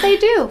 Sometimes they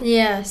do.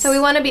 Yes. So we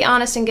want to be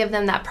honest and give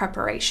them that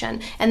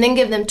preparation, and then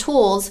give them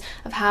tools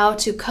of how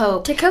to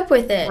cope. To cope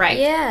with it. Right.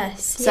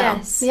 Yes.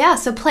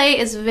 So play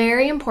is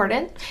very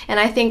important, and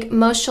I think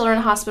most children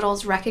in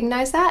hospitals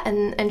recognize that,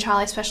 and child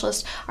life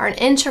specialists are an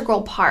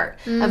integral part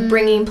of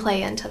bringing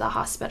play into the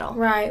hospital.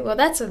 Right. Well,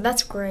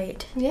 that's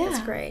great. Yeah.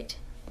 That's great.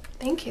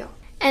 Thank you.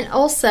 And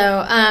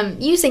also,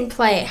 using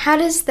play, how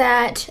does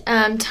that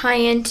tie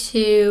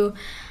into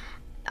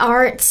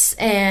arts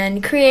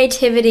and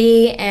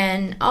creativity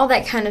and all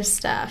that kind of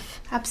stuff?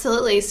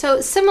 Absolutely.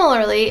 So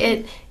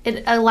similarly,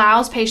 it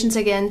allows patients,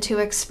 again, to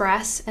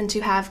express and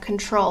to have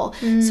control.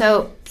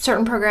 So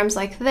certain programs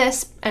like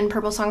this and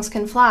Purple Songs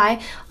Can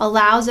Fly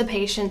allows a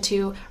patient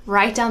to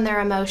write down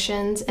their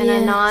emotions in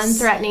a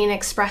non-threatening,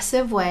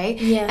 expressive way.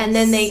 And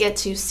then they get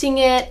to sing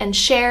it and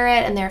share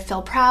it, and they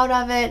feel proud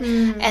of it.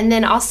 And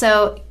then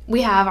also,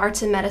 we have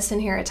arts and medicine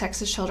here at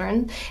Texas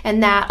Children,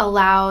 and that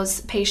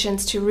allows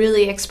patients to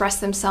really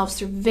express themselves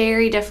through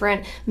very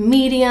different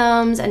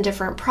mediums and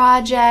different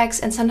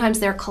projects, and sometimes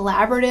they're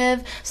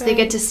collaborative, so they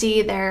get to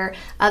see their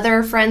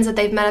other friends that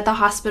they've met at the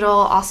hospital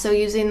also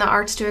using the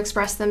arts to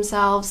express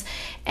themselves.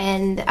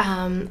 And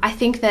I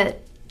think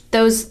that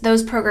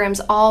those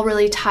programs all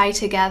really tie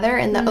together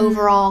in the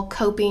overall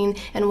coping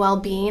and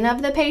well-being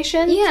of the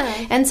patient.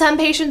 Yeah. And some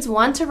patients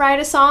want to write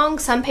a song,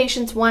 some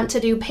patients want to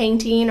do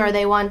painting, or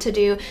they want to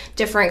do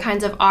different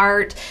kinds of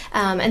art.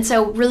 And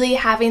so really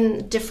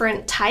having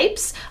different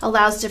types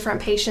allows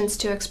different patients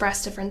to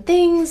express different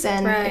things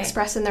and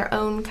express in their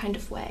own kind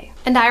of way.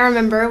 And I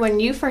remember when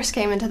you first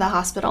came into the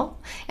hospital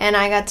and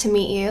I got to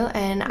meet you,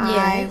 and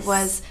I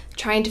was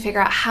trying to figure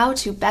out how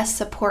to best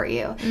support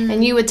you.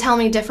 And you would tell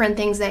me different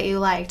things that you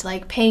liked,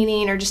 like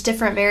painting or just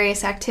different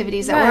various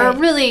activities that were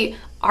really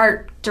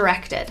art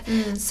directed.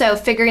 So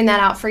figuring that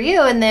out for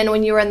you, and then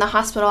when you were in the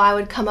hospital, I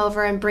would come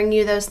over and bring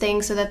you those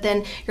things so that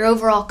then your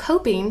overall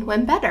coping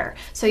went better.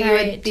 So you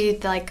would be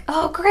like,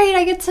 oh great,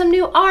 I get some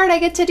new art, I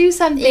get to do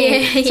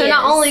something. So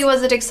not only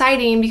was it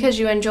exciting because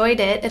you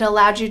enjoyed it, it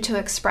allowed you to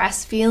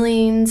express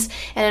feelings,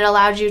 and it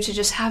allowed you to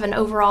just have an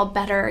overall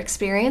better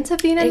experience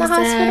of being in the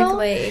hospital.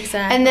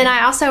 Exactly. And then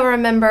I also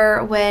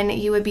remember when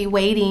you would be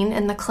waiting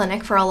in the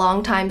clinic for a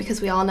long time, because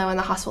we all know in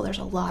the hospital there's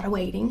a lot of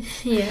waiting.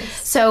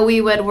 Yes. So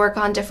we would work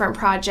on different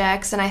projects,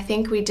 and I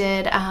think we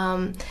did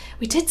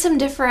some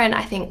different,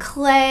 I think,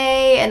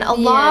 clay and a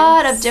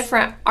lot of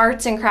different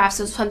arts and crafts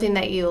was something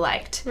that you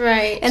liked.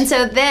 Right. And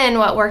so then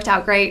what worked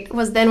out great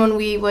was then when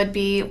you would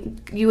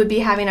be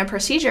having a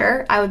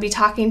procedure, I would be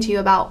talking to you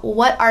about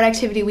what art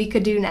activity we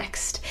could do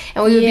next.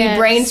 And we would be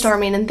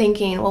brainstorming and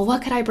thinking, well,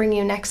 what could I bring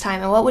you next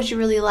time? And what would you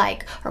really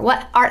like? Or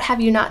what art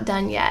have you not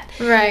done yet?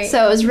 Right.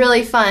 So it was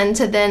really fun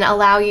to then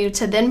allow you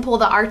to then pull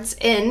the arts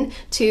in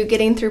to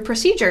getting through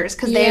procedures,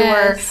 because they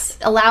were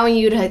allowing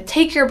you to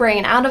take your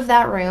brain out of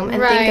that room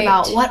and think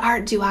about what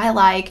art do I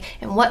like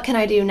and what can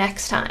I do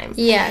next time.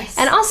 Yes.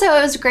 And also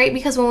it was great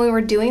because when we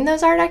were doing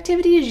those art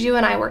activities, you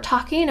and I were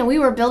talking and we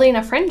were building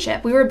a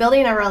friendship. We were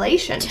building a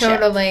relationship.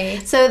 Totally.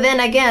 So then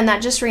again,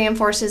 that just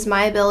reinforces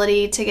my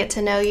ability to get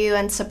to know you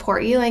and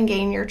support you and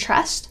gain your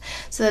trust,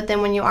 so that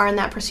then when you are in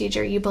that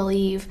procedure, you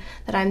believe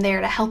that I'm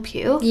there to help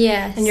you.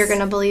 Yes. And you're going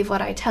to believe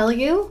what I tell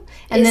you.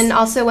 And then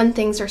also when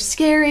things are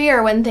scary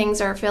or when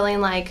things are feeling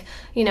like,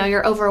 you know,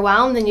 you're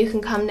overwhelmed, then you can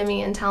come to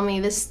me and tell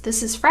me this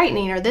is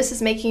frightening, or this is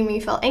making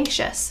me feel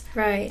anxious.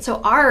 Right.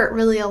 So art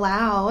really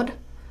allowed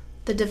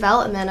the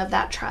development of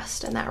that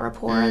trust and that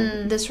rapport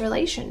and this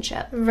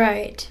relationship.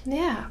 Right.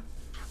 Yeah.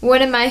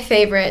 One of my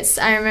favorites,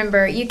 I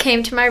remember you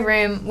came to my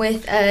room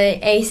with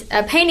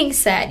a painting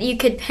set. You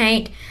could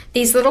paint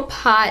these little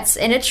pots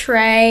in a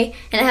tray,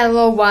 and it had a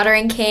little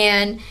watering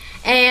can,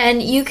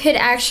 and you could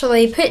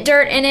actually put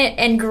dirt in it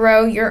and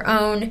grow your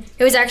own.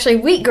 It was actually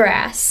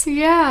wheatgrass.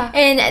 Yeah.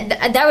 And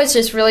that was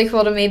just really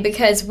cool to me,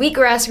 because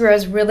wheatgrass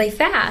grows really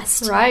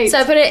fast. Right. So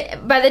I put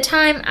it, by the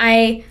time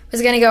I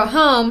was going to go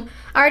home,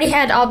 I already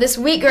had all this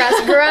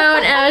wheatgrass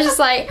grown, and I was just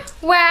like,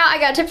 wow, I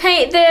got to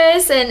paint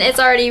this, and it's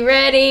already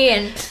ready.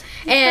 And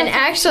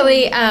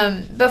actually,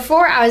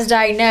 before I was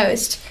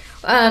diagnosed,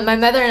 my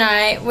mother and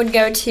I would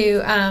go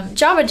to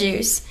Jamba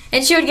Juice,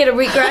 and she would get a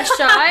wheatgrass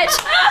shot.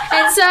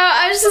 And so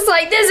I was just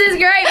like, this is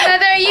great,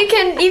 Mother. You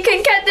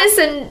can cut this,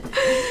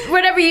 and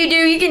whatever you do,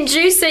 you can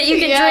juice it, you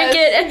can drink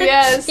it.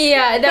 Yes.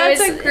 Yeah, that's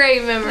a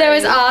great memory. That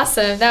was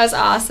awesome.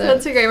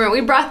 That's a great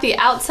memory. We brought the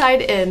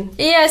outside in.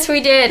 Yes,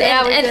 we did.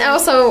 Yeah, and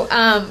also,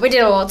 we did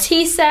a little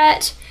tea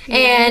set.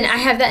 And I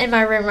have that in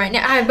my room right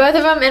now. I have both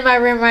of them in my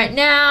room right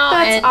now.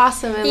 That's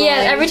awesome, Emily.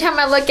 Yeah, every time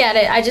I look at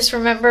it, I just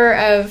remember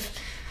of,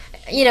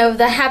 you know,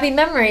 the happy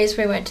memories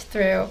we went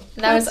through.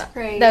 That's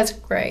great. That's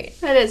great.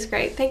 That is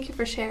great. Thank you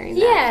for sharing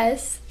that.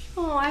 Yes.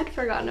 Oh, I'd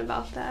forgotten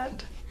about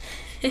that.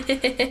 I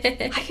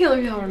can't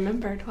believe y'all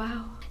remembered.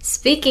 Wow.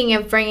 Speaking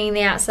of bringing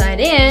the outside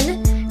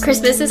in,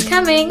 Christmas is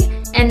coming,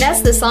 and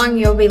that's the song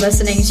you'll be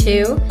listening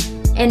to.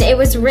 And it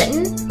was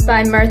written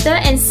by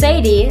Mirtha and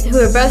Sayda, who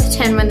were both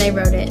 10 when they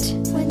wrote it.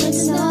 When the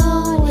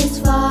snow is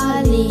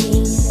falling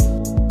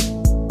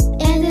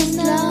and the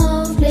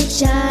snowflakes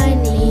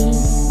shining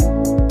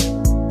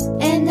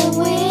and the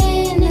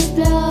wind is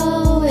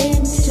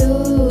blowing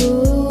too,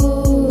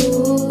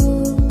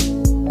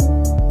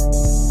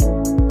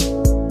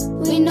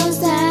 we know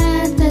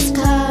Santa's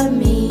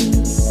coming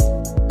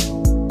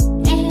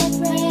and he's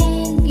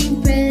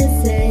bringing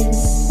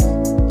presents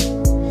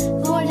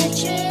for the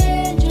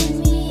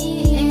children, me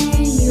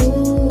and you.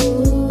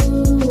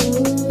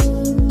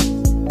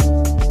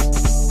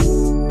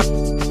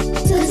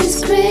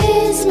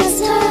 Christmas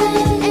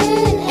time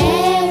and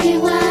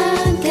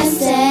everyone can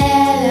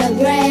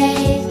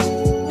celebrate,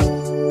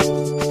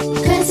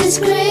 'cause it's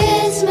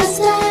Christmas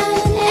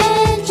time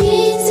and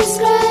Jesus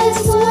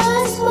Christ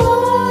was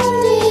born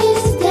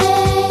this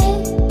day.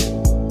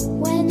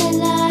 When the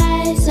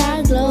lights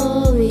are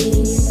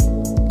glowing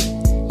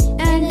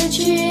and the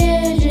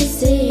children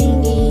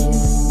singing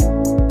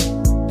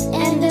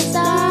and the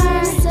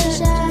stars are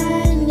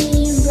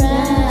shining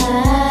bright,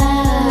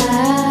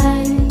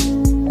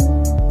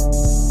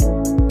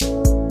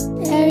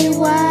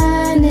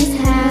 everyone is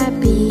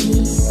happy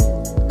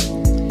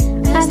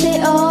as they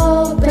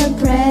open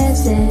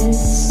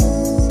presents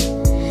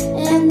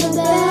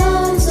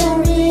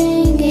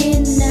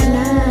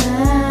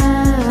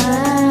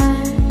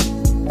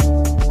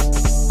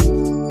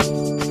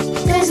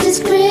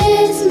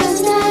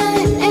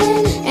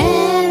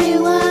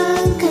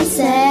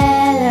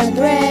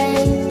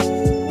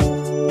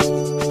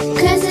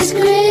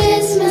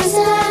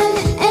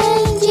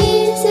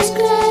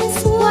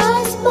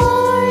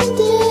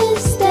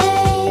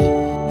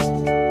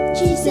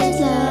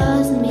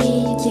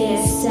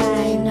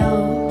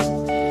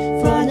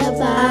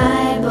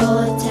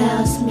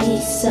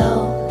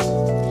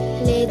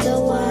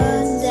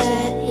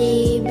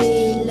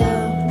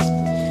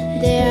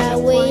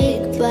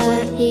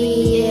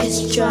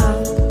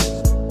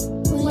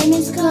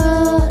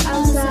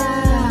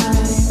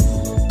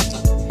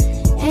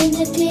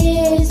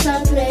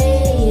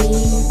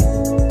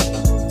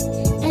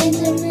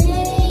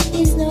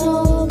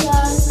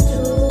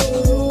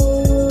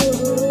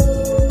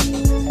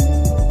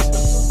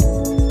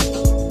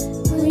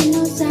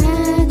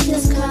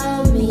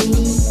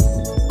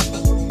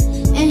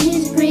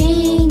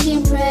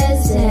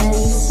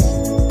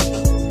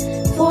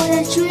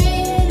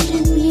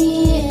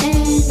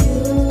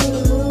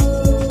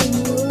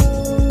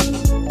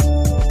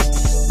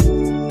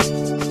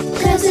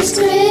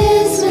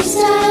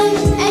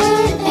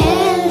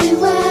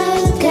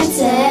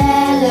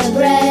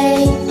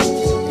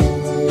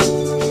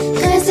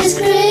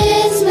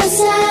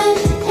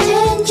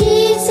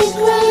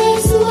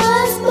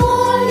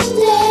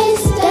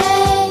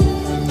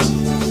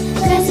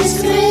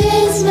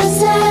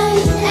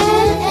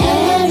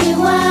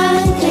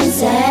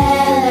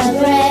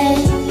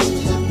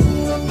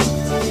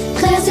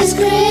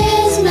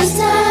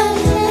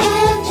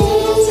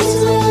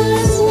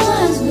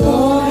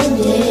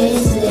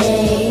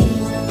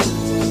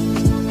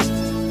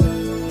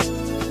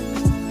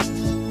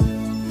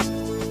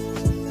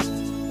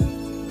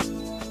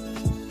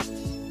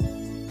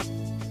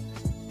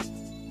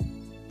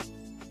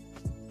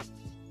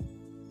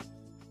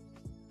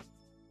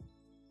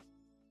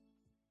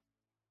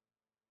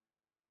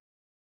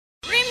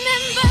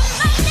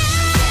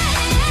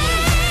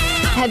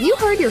Have you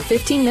heard your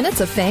 15 minutes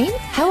of fame?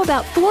 How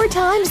about 4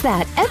 times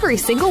that every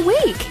single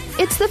week?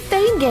 It's the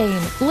Fame Game.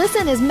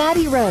 Listen as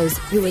Maddie Rose,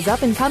 who is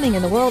up and coming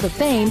in the world of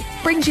fame,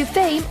 brings you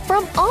fame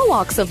from all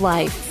walks of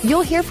life.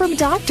 You'll hear from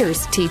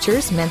doctors,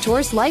 teachers,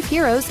 mentors, life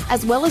heroes,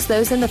 as well as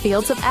those in the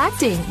fields of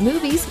acting,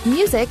 movies,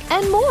 music,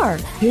 and more.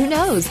 Who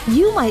knows?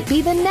 You might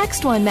be the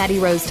next one Maddie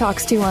Rose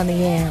talks to on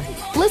the air.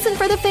 Listen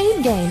for the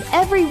Fame Game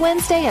every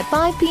Wednesday at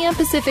 5 p.m.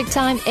 Pacific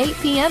Time, 8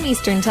 p.m.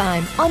 Eastern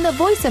Time on the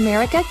Voice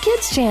America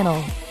Kids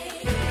channel.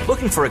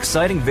 Looking for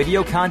exciting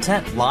video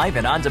content live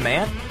and on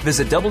demand?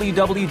 Visit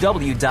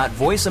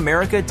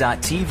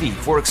www.voiceamerica.tv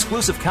for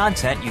exclusive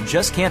content you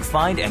just can't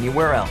find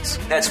anywhere else.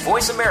 That's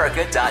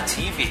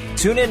voiceamerica.tv.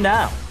 Tune in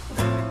now.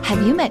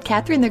 Have you met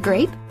Catherine the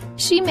Grape?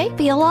 She may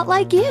be a lot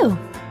like you.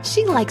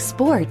 She likes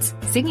sports,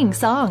 singing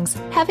songs,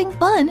 having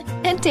fun,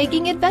 and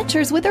taking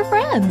adventures with her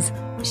friends.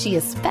 She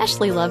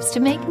especially loves to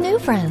make new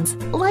friends,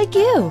 like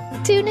you.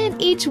 Tune in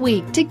each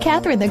week to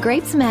Catherine the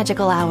Grape's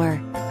Magical Hour,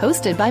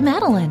 hosted by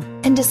Madeline,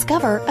 and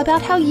discover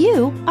about how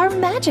you are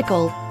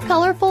magical,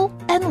 colorful,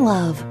 and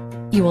love.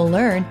 You will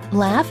learn,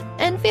 laugh,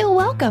 and feel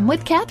welcome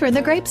with Catherine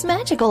the Grape's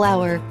Magical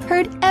Hour,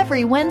 heard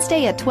every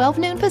Wednesday at 12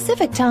 noon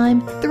Pacific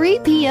Time, 3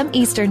 p.m.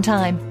 Eastern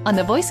Time on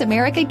the Voice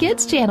America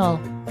Kids channel.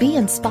 Be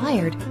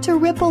inspired to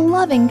ripple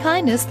loving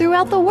kindness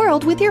throughout the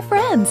world with your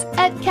friends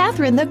at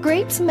Catherine the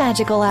Grape's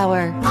Magical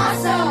Hour.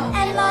 Awesome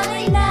and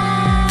Molina.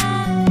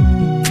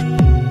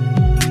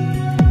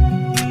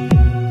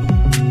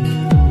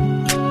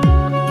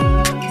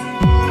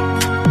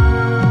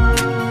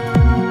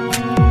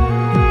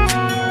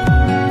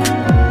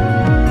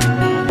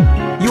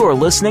 You are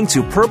listening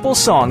to Purple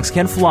Songs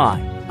Can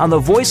Fly on the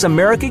Voice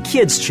America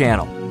Kids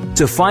channel.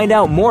 To find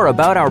out more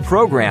about our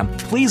program,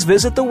 please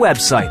visit the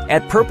website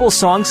at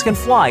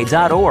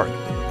purplesongscanfly.org.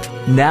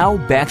 Now,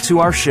 back to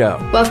our show.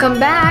 Welcome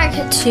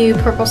back to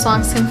Purple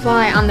Songs Can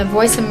Fly on the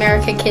Voice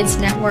America Kids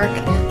Network.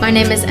 My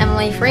name is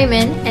Emily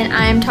Freeman, and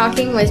I am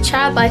talking with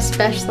Child Life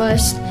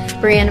Specialist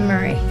Breanna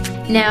Murray.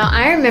 Now,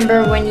 I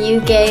remember when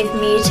you gave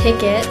me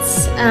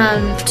tickets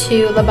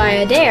to La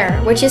Bayadere,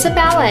 which is a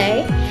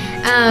ballet,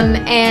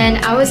 and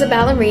I was a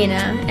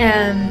ballerina,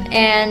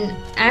 and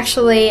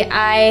actually,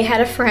 I had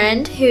a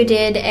friend who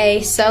did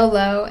a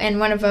solo, and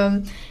one of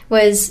them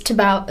was to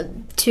La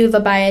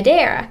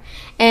Bayadere.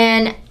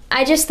 And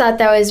I just thought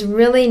that was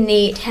really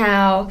neat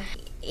how,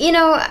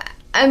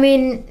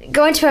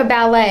 going to a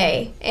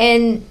ballet,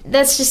 and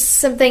that's just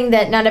something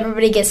that not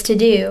everybody gets to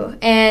do.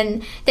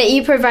 And that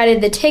you provided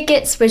the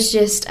tickets was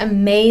just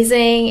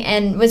amazing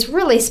and was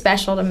really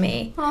special to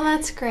me. Oh,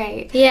 that's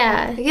great.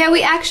 Yeah. Yeah,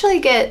 we actually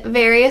get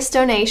various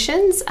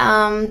donations,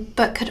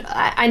 but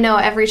I know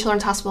every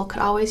children's hospital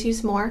could always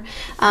use more.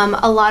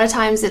 A lot of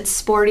times it's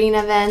sporting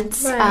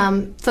events,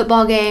 right.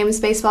 Football games,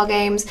 baseball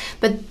games,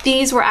 but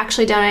these were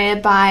actually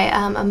donated by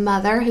a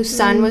mother whose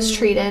son was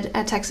treated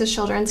at Texas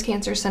Children's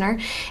Cancer Center,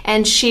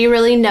 and she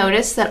really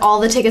noticed that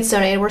all the tickets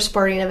donated were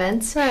sporting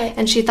events. Right.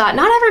 And she thought,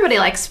 not everybody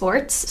likes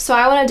sports, so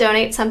I want to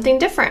donate something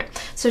different.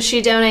 So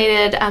she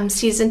donated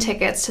season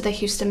tickets to the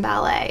Houston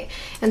Ballet.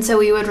 And so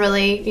we would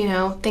really,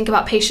 think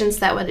about patients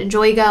that would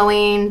enjoy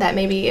going, that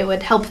maybe it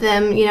would help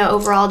them,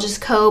 overall just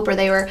cope, or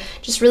they were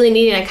just really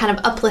needing a kind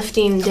of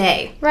uplifting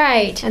day.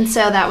 Right. And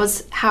so that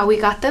was how we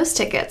got those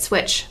tickets,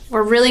 which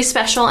were really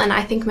special and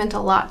I think meant a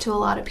lot to a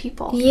lot of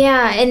people.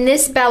 Yeah, and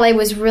this ballet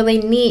was really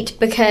neat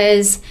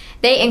because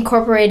they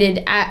incorporated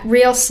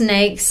real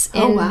snakes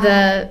in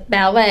the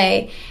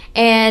ballet,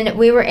 and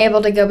we were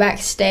able to go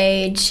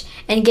backstage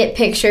and get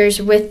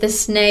pictures with the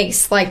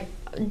snakes, like,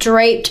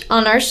 draped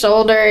on our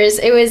shoulders.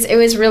 It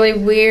was really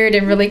weird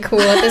and really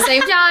cool at the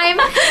same time.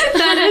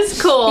 That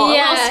is cool.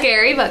 Yeah. A little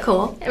scary, but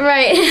cool.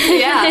 Right.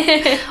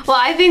 Yeah. Well,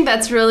 I think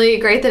that's really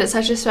great that it's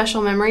such a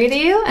special memory to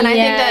you. And I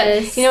think that,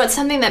 it's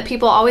something that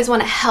people always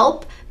want to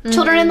help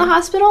children in the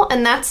hospital,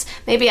 and that's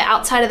maybe an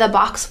outside of the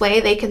box way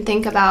they can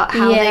think about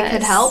how they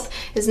could help,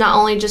 is not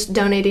only just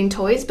donating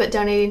toys, but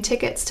donating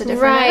tickets to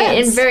different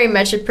events. And very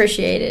much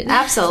appreciated.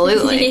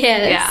 Absolutely.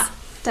 Yes. Yeah,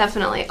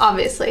 definitely,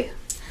 obviously.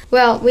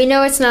 Well, we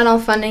know it's not all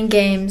fun and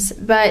games,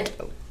 but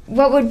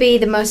what would be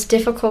the most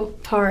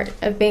difficult part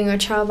of being a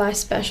child life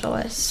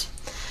specialist?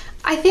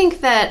 I think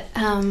that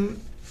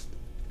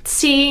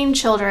seeing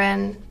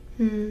children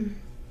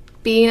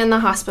being in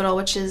the hospital,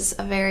 which is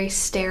a very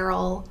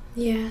sterile,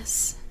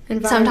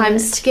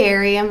 sometimes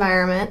scary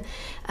environment,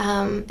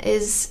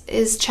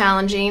 is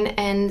challenging,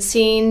 and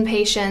seeing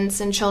patients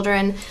and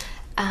children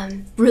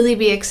really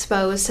be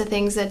exposed to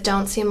things that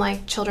don't seem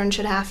like children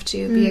should have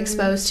to be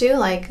exposed to,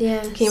 like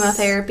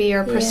chemotherapy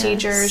or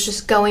procedures,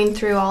 just going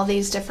through all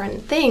these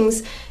different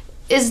things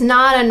is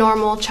not a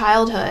normal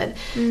childhood.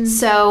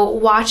 So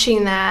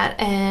watching that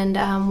and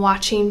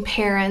watching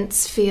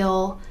parents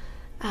feel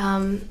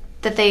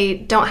that they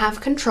don't have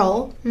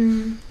control,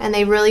 and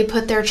they really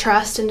put their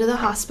trust into the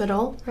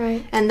hospital,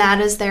 and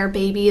that is their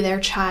baby, their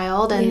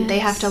child, and they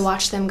have to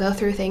watch them go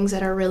through things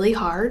that are really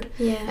hard,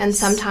 and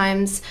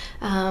sometimes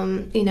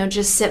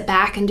just sit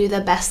back and do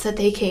the best that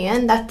they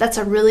can. That's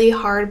a really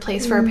hard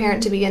place for a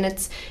parent to be in.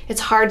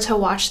 It's hard to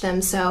watch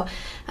them. So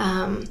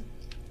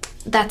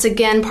that's,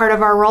 again, part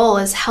of our role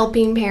is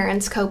helping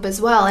parents cope as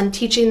well and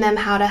teaching them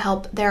how to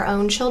help their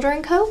own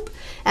children cope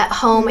at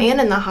home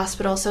and in the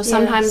hospital. So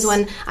sometimes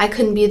when I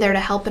couldn't be there to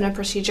help in a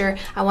procedure,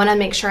 I want to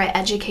make sure I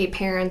educate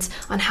parents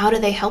on how do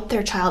they help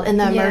their child in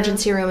the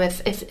emergency room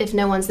if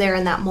no one's there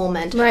in that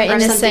moment. Right, or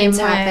in if the same something's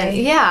happened.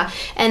 way. Yeah.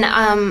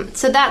 And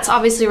so that's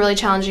obviously really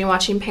challenging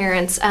watching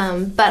parents.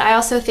 But I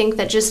also think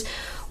that just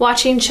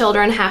watching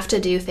children have to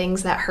do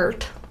things that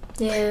hurt.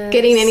 Yes.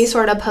 Getting any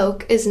sort of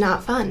poke is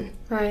not fun.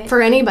 Right.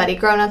 For anybody,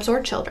 grown-ups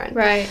or children.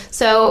 Right.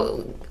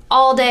 So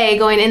all day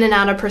going in and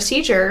out of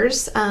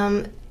procedures,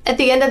 at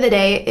the end of the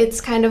day,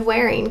 it's kind of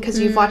wearing because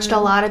you've watched a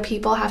lot of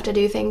people have to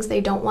do things they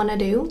don't want to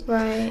do.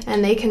 Right.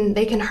 And they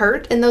can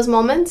hurt in those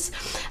moments.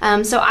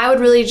 So I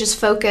would really just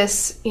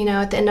focus,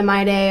 at the end of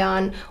my day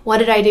on what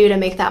did I do to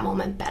make that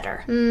moment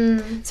better?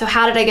 So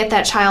how did I get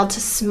that child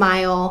to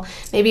smile?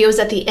 Maybe it was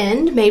at the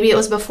end, maybe it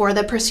was before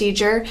the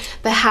procedure,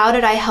 but how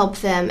did I help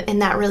them in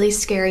that really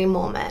scary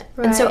moment?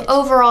 Right. And so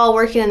overall,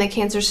 working in the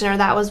Cancer Center,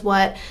 that was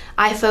what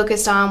I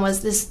focused on.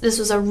 Was this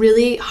was a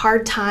really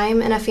hard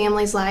time in a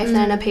family's life and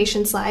in a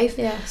patient's life.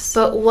 Yes.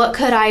 But what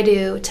could I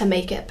do to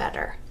make it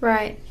better?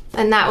 Right.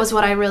 And that was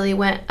what I really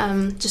went,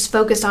 just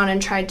focused on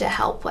and tried to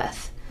help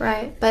with.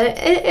 Right. But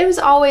it was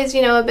always,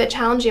 a bit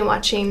challenging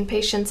watching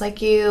patients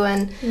like you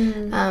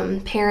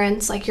and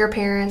parents like your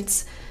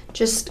parents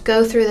just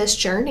go through this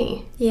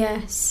journey.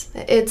 Yes.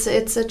 It's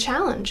a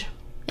challenge,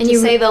 and to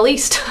say the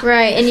least.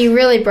 Right, and you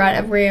really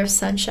brought a ray of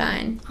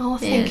sunshine. Oh,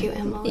 thank you,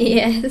 Emily.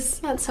 Yes.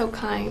 That's so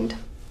kind.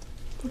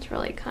 That's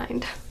really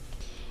kind.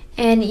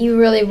 And you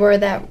really were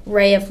that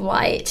ray of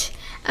light.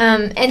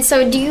 And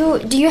so do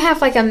you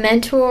have like a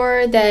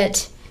mentor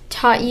that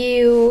taught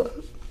you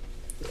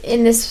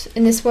in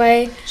this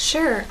way?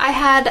 Sure. I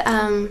had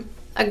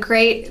a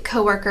great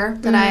coworker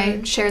that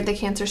I shared the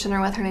Cancer Center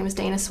with. Her name is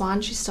Dana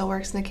Swan. She still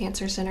works in the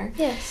Cancer Center.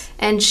 Yes.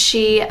 And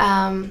she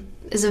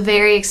is a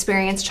very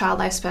experienced child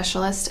life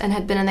specialist and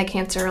had been in the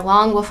cancer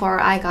long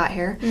before I got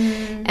here.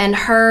 And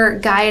her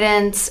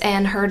guidance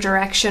and her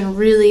direction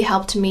really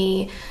helped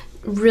me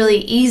really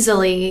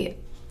easily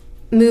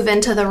move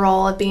into the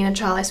role of being a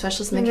child life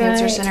specialist in the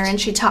Cancer Center. And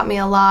she taught me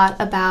a lot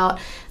about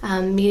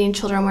meeting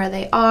children where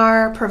they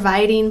are,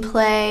 providing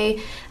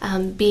play,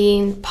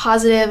 being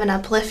positive and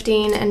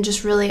uplifting, and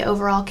just really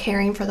overall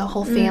caring for the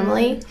whole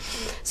family.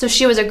 So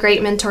she was a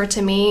great mentor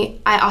to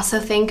me. I also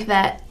think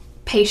that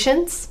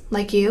patients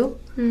like you,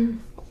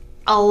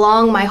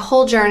 along my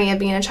whole journey of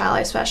being a child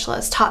life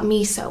specialist, taught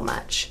me so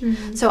much.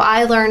 So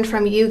I learned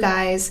from you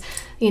guys,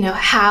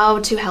 how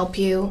to help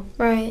you.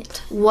 Right.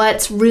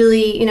 What's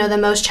really, the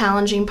most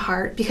challenging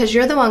part, because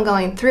you're the one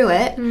going through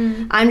it.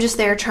 I'm just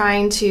there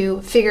trying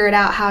to figure it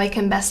out how I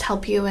can best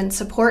help you and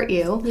support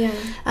you.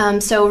 Yeah.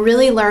 So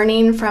really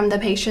learning from the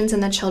patients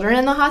and the children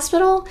in the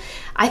hospital.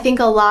 I think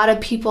a lot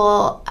of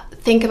people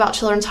think about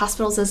children's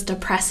hospitals as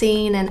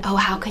depressing and,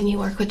 how can you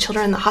work with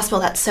children in the hospital?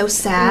 That's so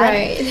sad.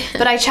 Right.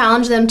 But I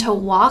challenge them to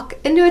walk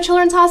into a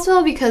children's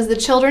hospital because the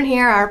children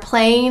here are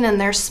playing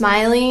and they're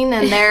smiling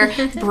and they're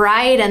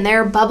bright and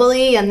they're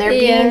bubbly and they're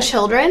being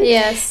children.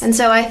 Yes. And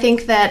so I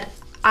think that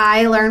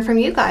I learned from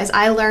you guys.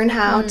 I learned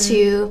how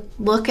to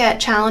look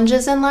at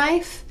challenges in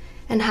life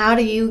and how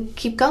do you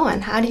keep going?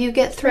 How do you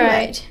get through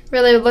it?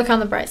 Really look on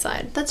the bright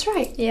side. That's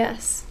right.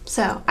 Yes.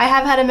 So I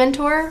have had a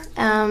mentor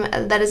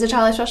that is a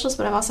child life specialist,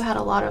 but I've also had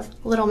a lot of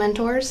little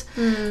mentors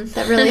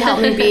that really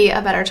helped me be a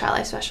better child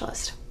life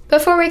specialist.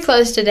 Before we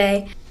close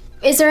today,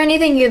 is there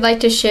anything you'd like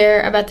to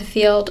share about the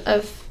field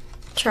of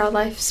child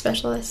life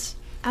specialists?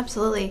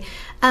 Absolutely.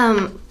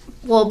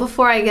 Well,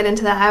 before I get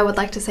into that, I would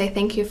like to say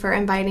thank you for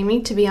inviting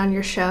me to be on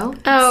your show.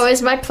 Oh,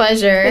 it's my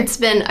pleasure. It's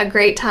been a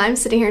great time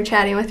sitting here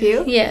chatting with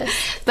you. Yes.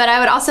 But I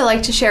would also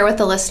like to share with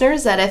the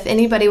listeners that if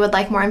anybody would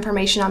like more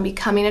information on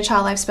becoming a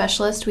child life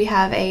specialist, we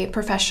have a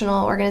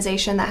professional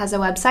organization that has a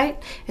website.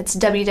 It's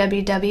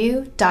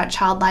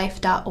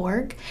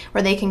www.childlife.org,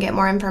 where they can get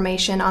more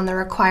information on the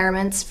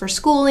requirements for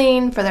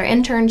schooling, for their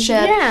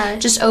internship,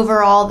 just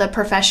overall the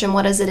profession.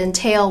 What does it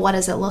entail? What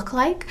does it look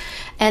like?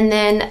 And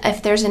then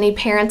if there's any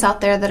parents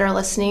out there that are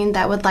listening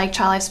that would like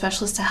child life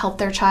specialists to help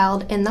their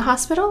child in the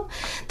hospital,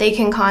 they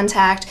can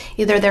contact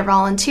either their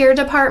volunteer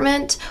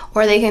department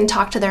or they can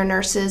talk to their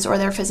nurses or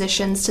their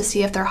physicians to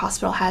see if their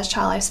hospital has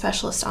child life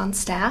specialists on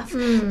staff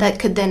that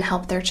could then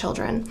help their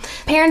children.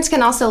 Parents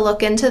can also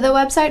look into the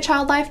website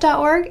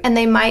childlife.org, and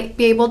they might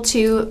be able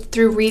to,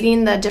 through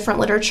reading the different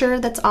literature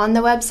that's on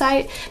the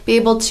website, be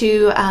able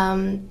to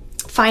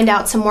find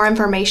out some more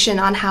information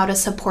on how to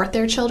support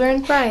their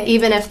children. Right.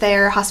 Even if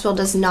their hospital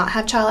does not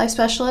have child life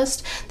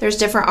specialists, there's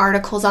different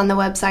articles on the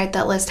website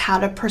that list how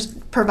to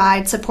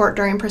provide support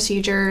during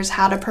procedures,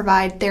 how to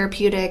provide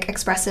therapeutic,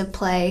 expressive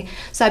play.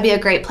 So that'd be a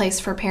great place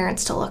for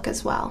parents to look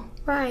as well.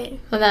 Right.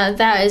 Well,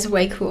 that is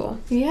way cool.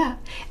 Yeah.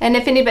 And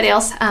if anybody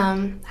else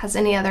has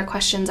any other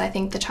questions, I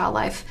think the Child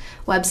Life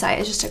website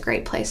is just a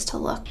great place to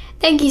look.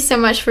 Thank you so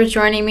much for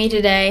joining me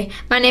today.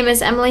 My name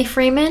is Emily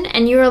Freeman,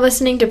 and you are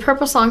listening to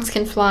Purple Songs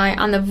Can Fly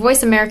on the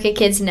Voice America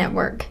Kids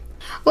Network.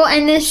 We'll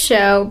end this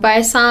show by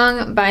a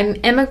song by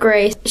Emma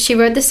Grace. She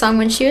wrote the song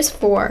when she was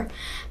 4.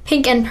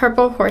 Pink and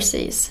Purple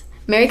Horsies.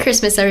 Merry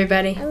Christmas,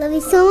 everybody. I love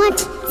you so much,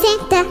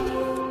 Santa.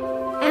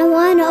 I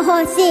want a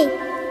horsey.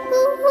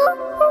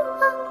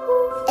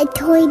 A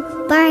toy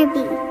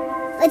Barbie.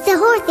 It's a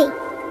horsey.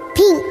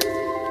 Pink,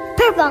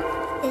 purple.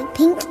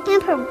 Pink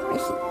and purple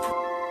horsey.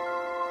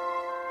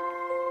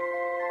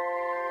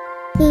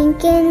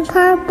 Pink and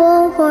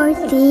purple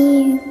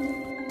horsey.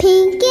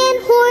 Pink and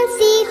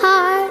horsey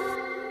heart.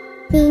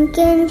 Pink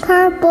and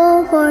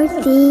purple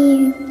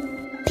horsey.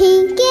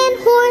 Pink and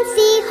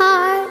horsey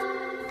heart.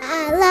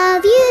 I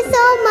love you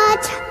so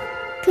much.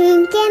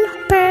 Pink and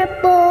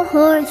purple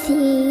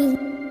horsey.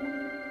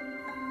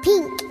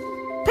 Pink,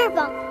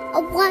 purple,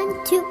 a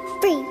 1, 2,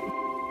 3.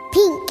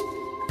 Pink,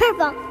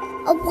 purple,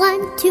 a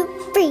 1, 2,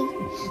 3.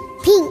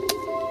 Pink,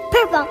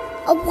 purple,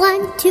 a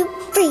 1, 2,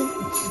 3.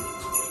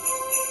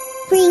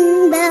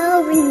 Ring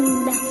bell,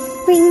 ring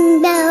bell,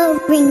 ring bell,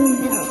 ring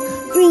bell.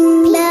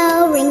 Ring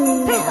bell,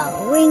 ring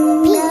bell,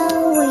 ring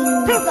bell,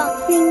 ring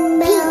bell. Ring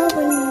bell, ring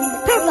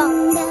bell, purple,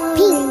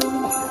 pink,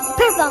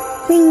 purple.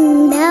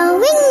 Ring bell,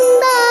 ring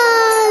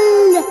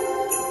bell.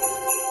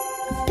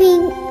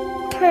 Pink,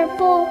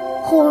 purple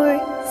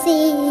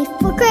horsey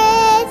for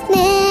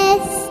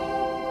Christmas.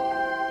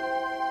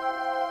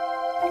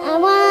 I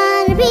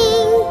want a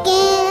pink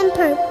and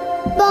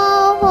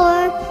purple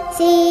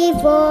horsey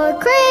for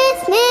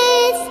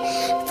Christmas.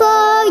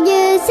 For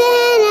you,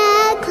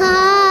 Santa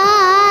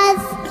Claus.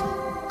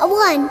 A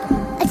 1,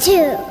 a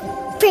 2,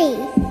 3.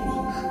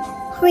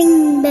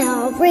 Ring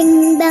bell,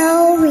 ring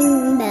bell,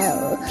 ring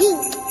bell.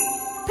 Pink,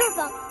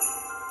 purple.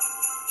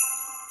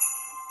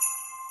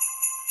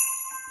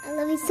 I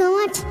love you so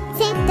much,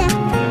 Santa.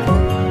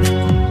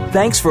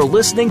 Thanks for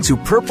listening to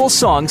Purple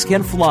Songs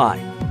Can Fly.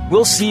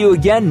 We'll see you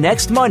again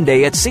next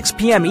Monday at 6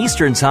 p.m.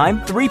 Eastern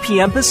Time, 3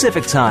 p.m.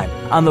 Pacific Time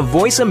on the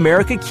Voice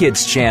America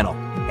Kids channel.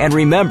 And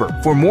remember,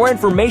 for more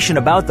information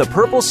about the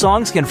Purple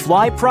Songs Can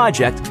Fly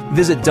project,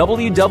 visit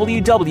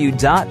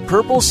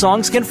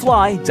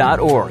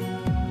www.purplesongscanfly.org.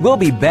 We'll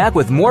be back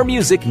with more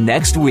music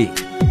next week.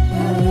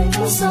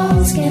 Purple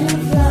songs can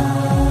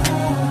fly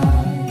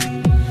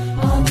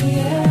on the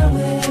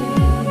airwaves.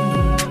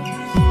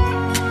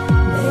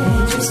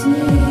 They just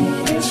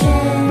need a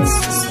chance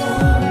to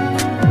start.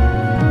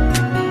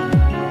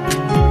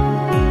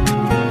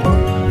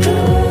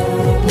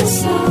 Purple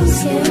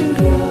songs can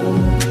grow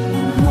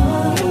and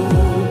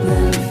hope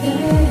and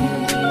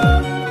faith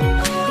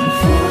and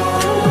fly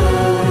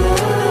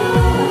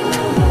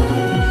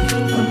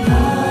from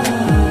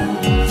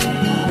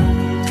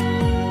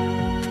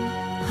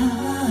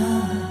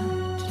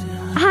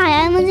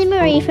Hi, I'm Lindsay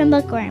Marie from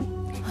Bookworm,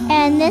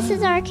 and this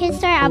is our Kids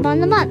Star Album of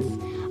the Month.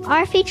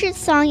 Our featured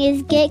song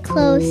is Get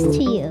Close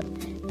to You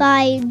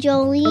by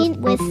Jolene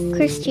with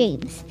Chris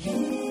James.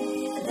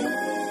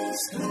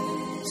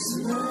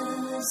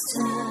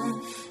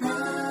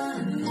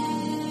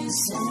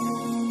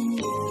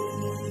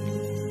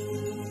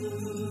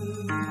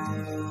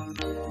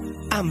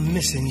 I'm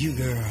missing you,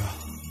 girl.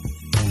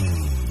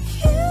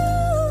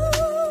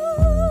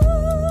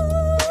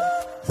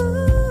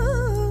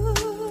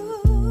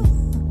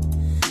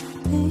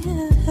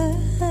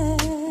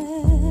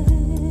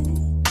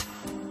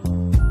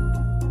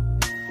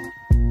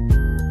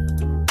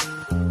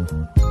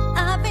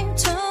 I've been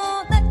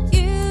told that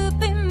you've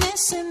been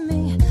missing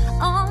me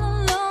all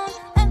alone,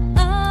 and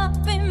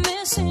I've been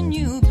missing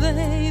you,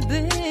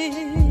 baby.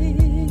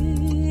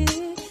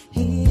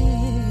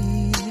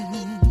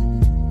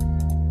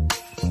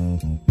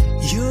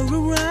 You're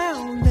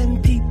around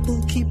and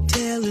people keep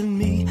telling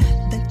me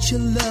that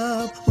your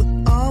love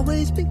will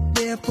always be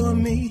there for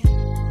me.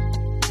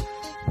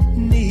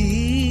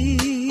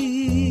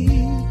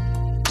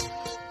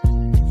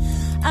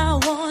 I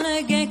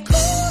wanna get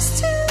close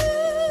to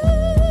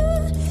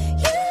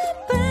you,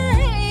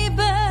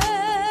 baby,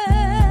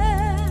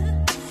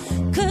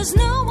 'cause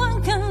no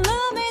one can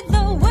love me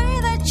the way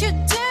that you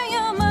do.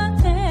 You're my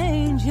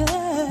angel,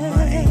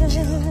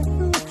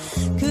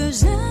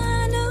 'cause I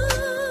know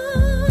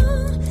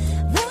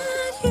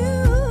that you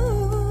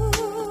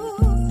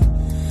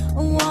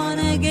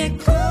wanna get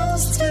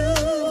close to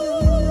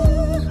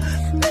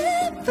me,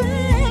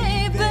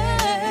 baby.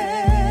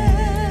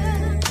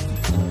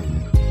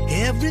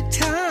 Every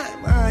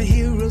time I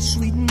hear a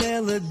sweet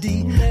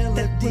melody,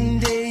 that one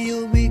day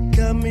you'll be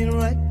coming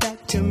right back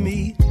to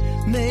me.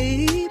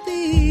 Maybe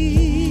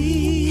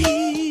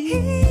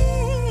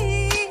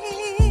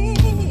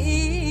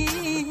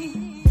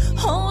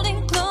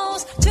holding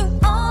close to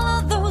all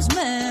of those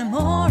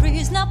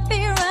memories, not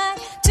be right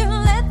to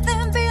let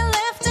them be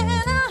left in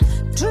a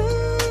dream.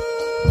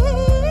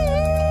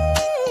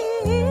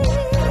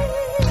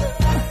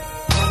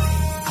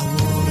 I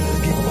wanna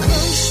get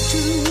close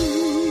to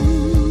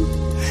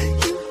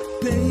you,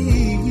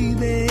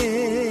 baby,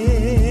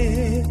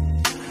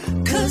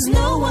 'Cause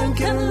no one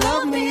can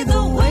love me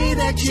the way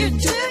that you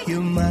do. you're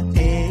my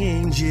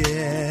angel.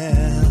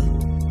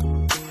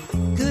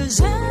 'Cause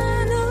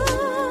I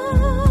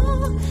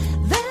know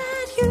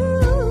that you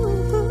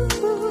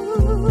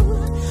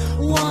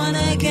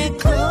wanna get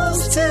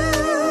close to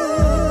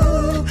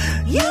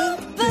you,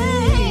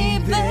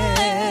 baby.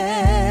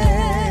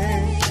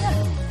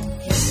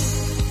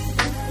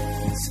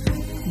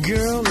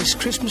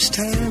 Christmas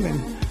time, and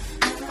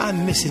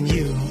I'm missing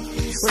you.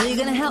 Well, are you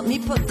going to help me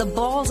put the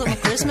balls on the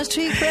Christmas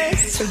tree,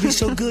 Chris? It'd be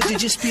so good to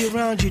just be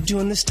around you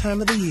during this time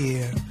of the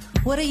year.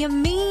 What do you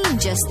mean,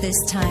 just this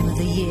time of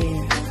the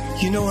year?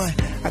 You know, I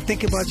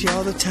think about you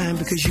all the time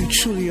because you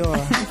truly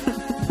are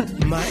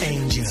my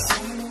angel.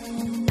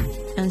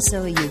 And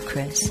so are you,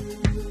 Chris.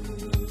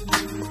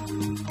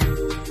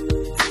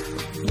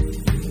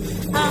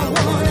 I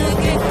want to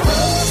get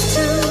close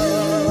to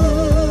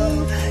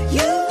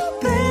you,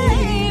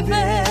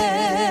 baby.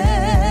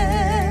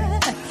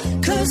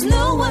 'Cause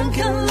no one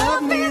can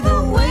love me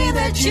the way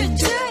that you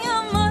do.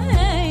 You're my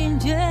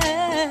angel.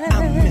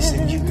 I'm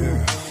missing you,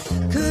 girl.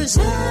 'Cause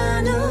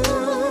I know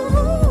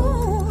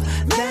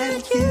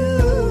that you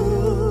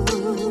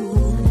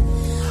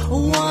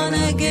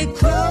wanna get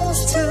close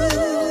to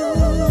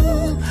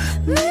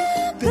me,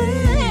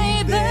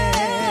 baby.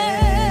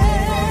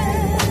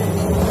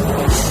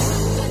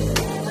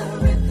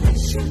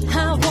 I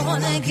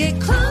wanna get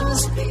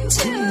close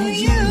to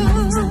you,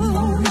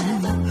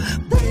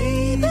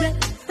 baby.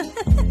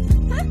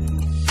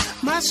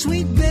 My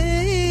sweet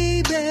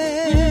baby.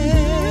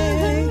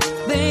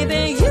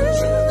 Baby, you.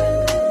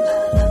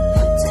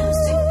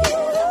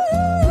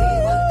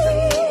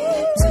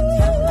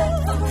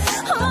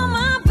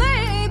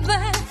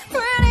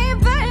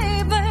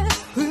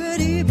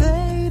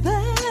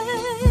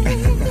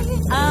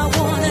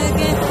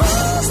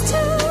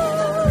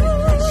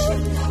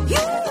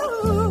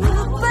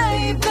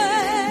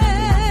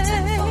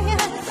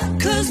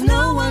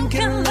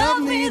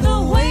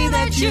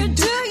 You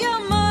do,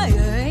 you're my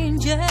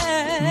angel.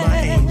 My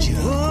angel.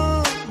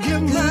 Oh,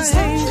 you're my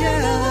angel.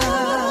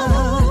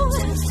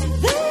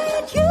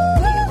 That you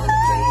baby.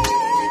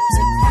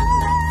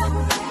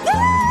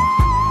 Yeah.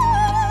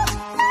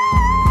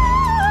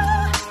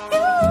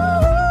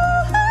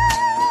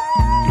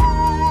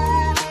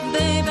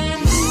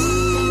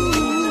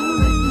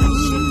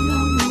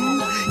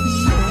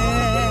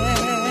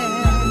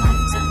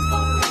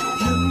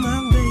 You're my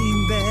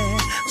baby.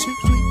 Sweet,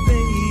 sweet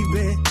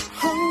baby.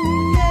 Oh,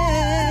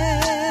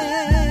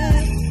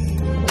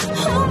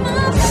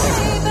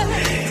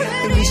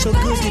 it'd be so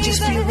good to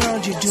just be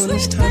around you during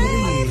this time of the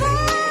year.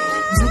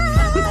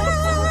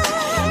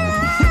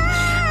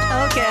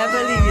 Okay, I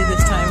believe you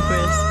this time,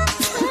 Chris.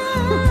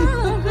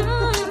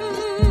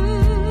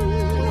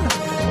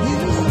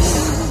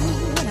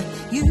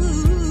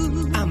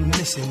 I'm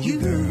missing you,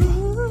 girl.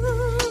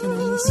 And I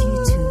miss you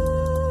too.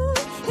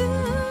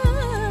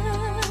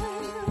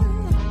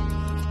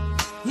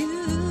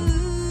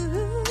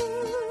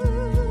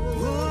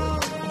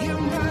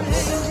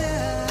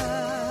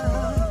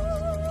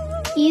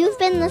 You've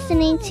been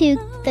listening to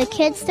the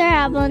Kid Star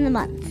Album of the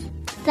Month.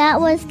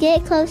 That was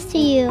Get Close to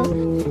You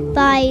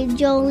by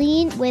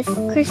Jolene with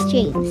Chris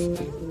James.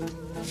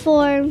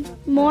 For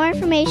more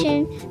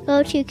information,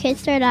 go to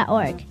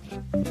kidstar.org.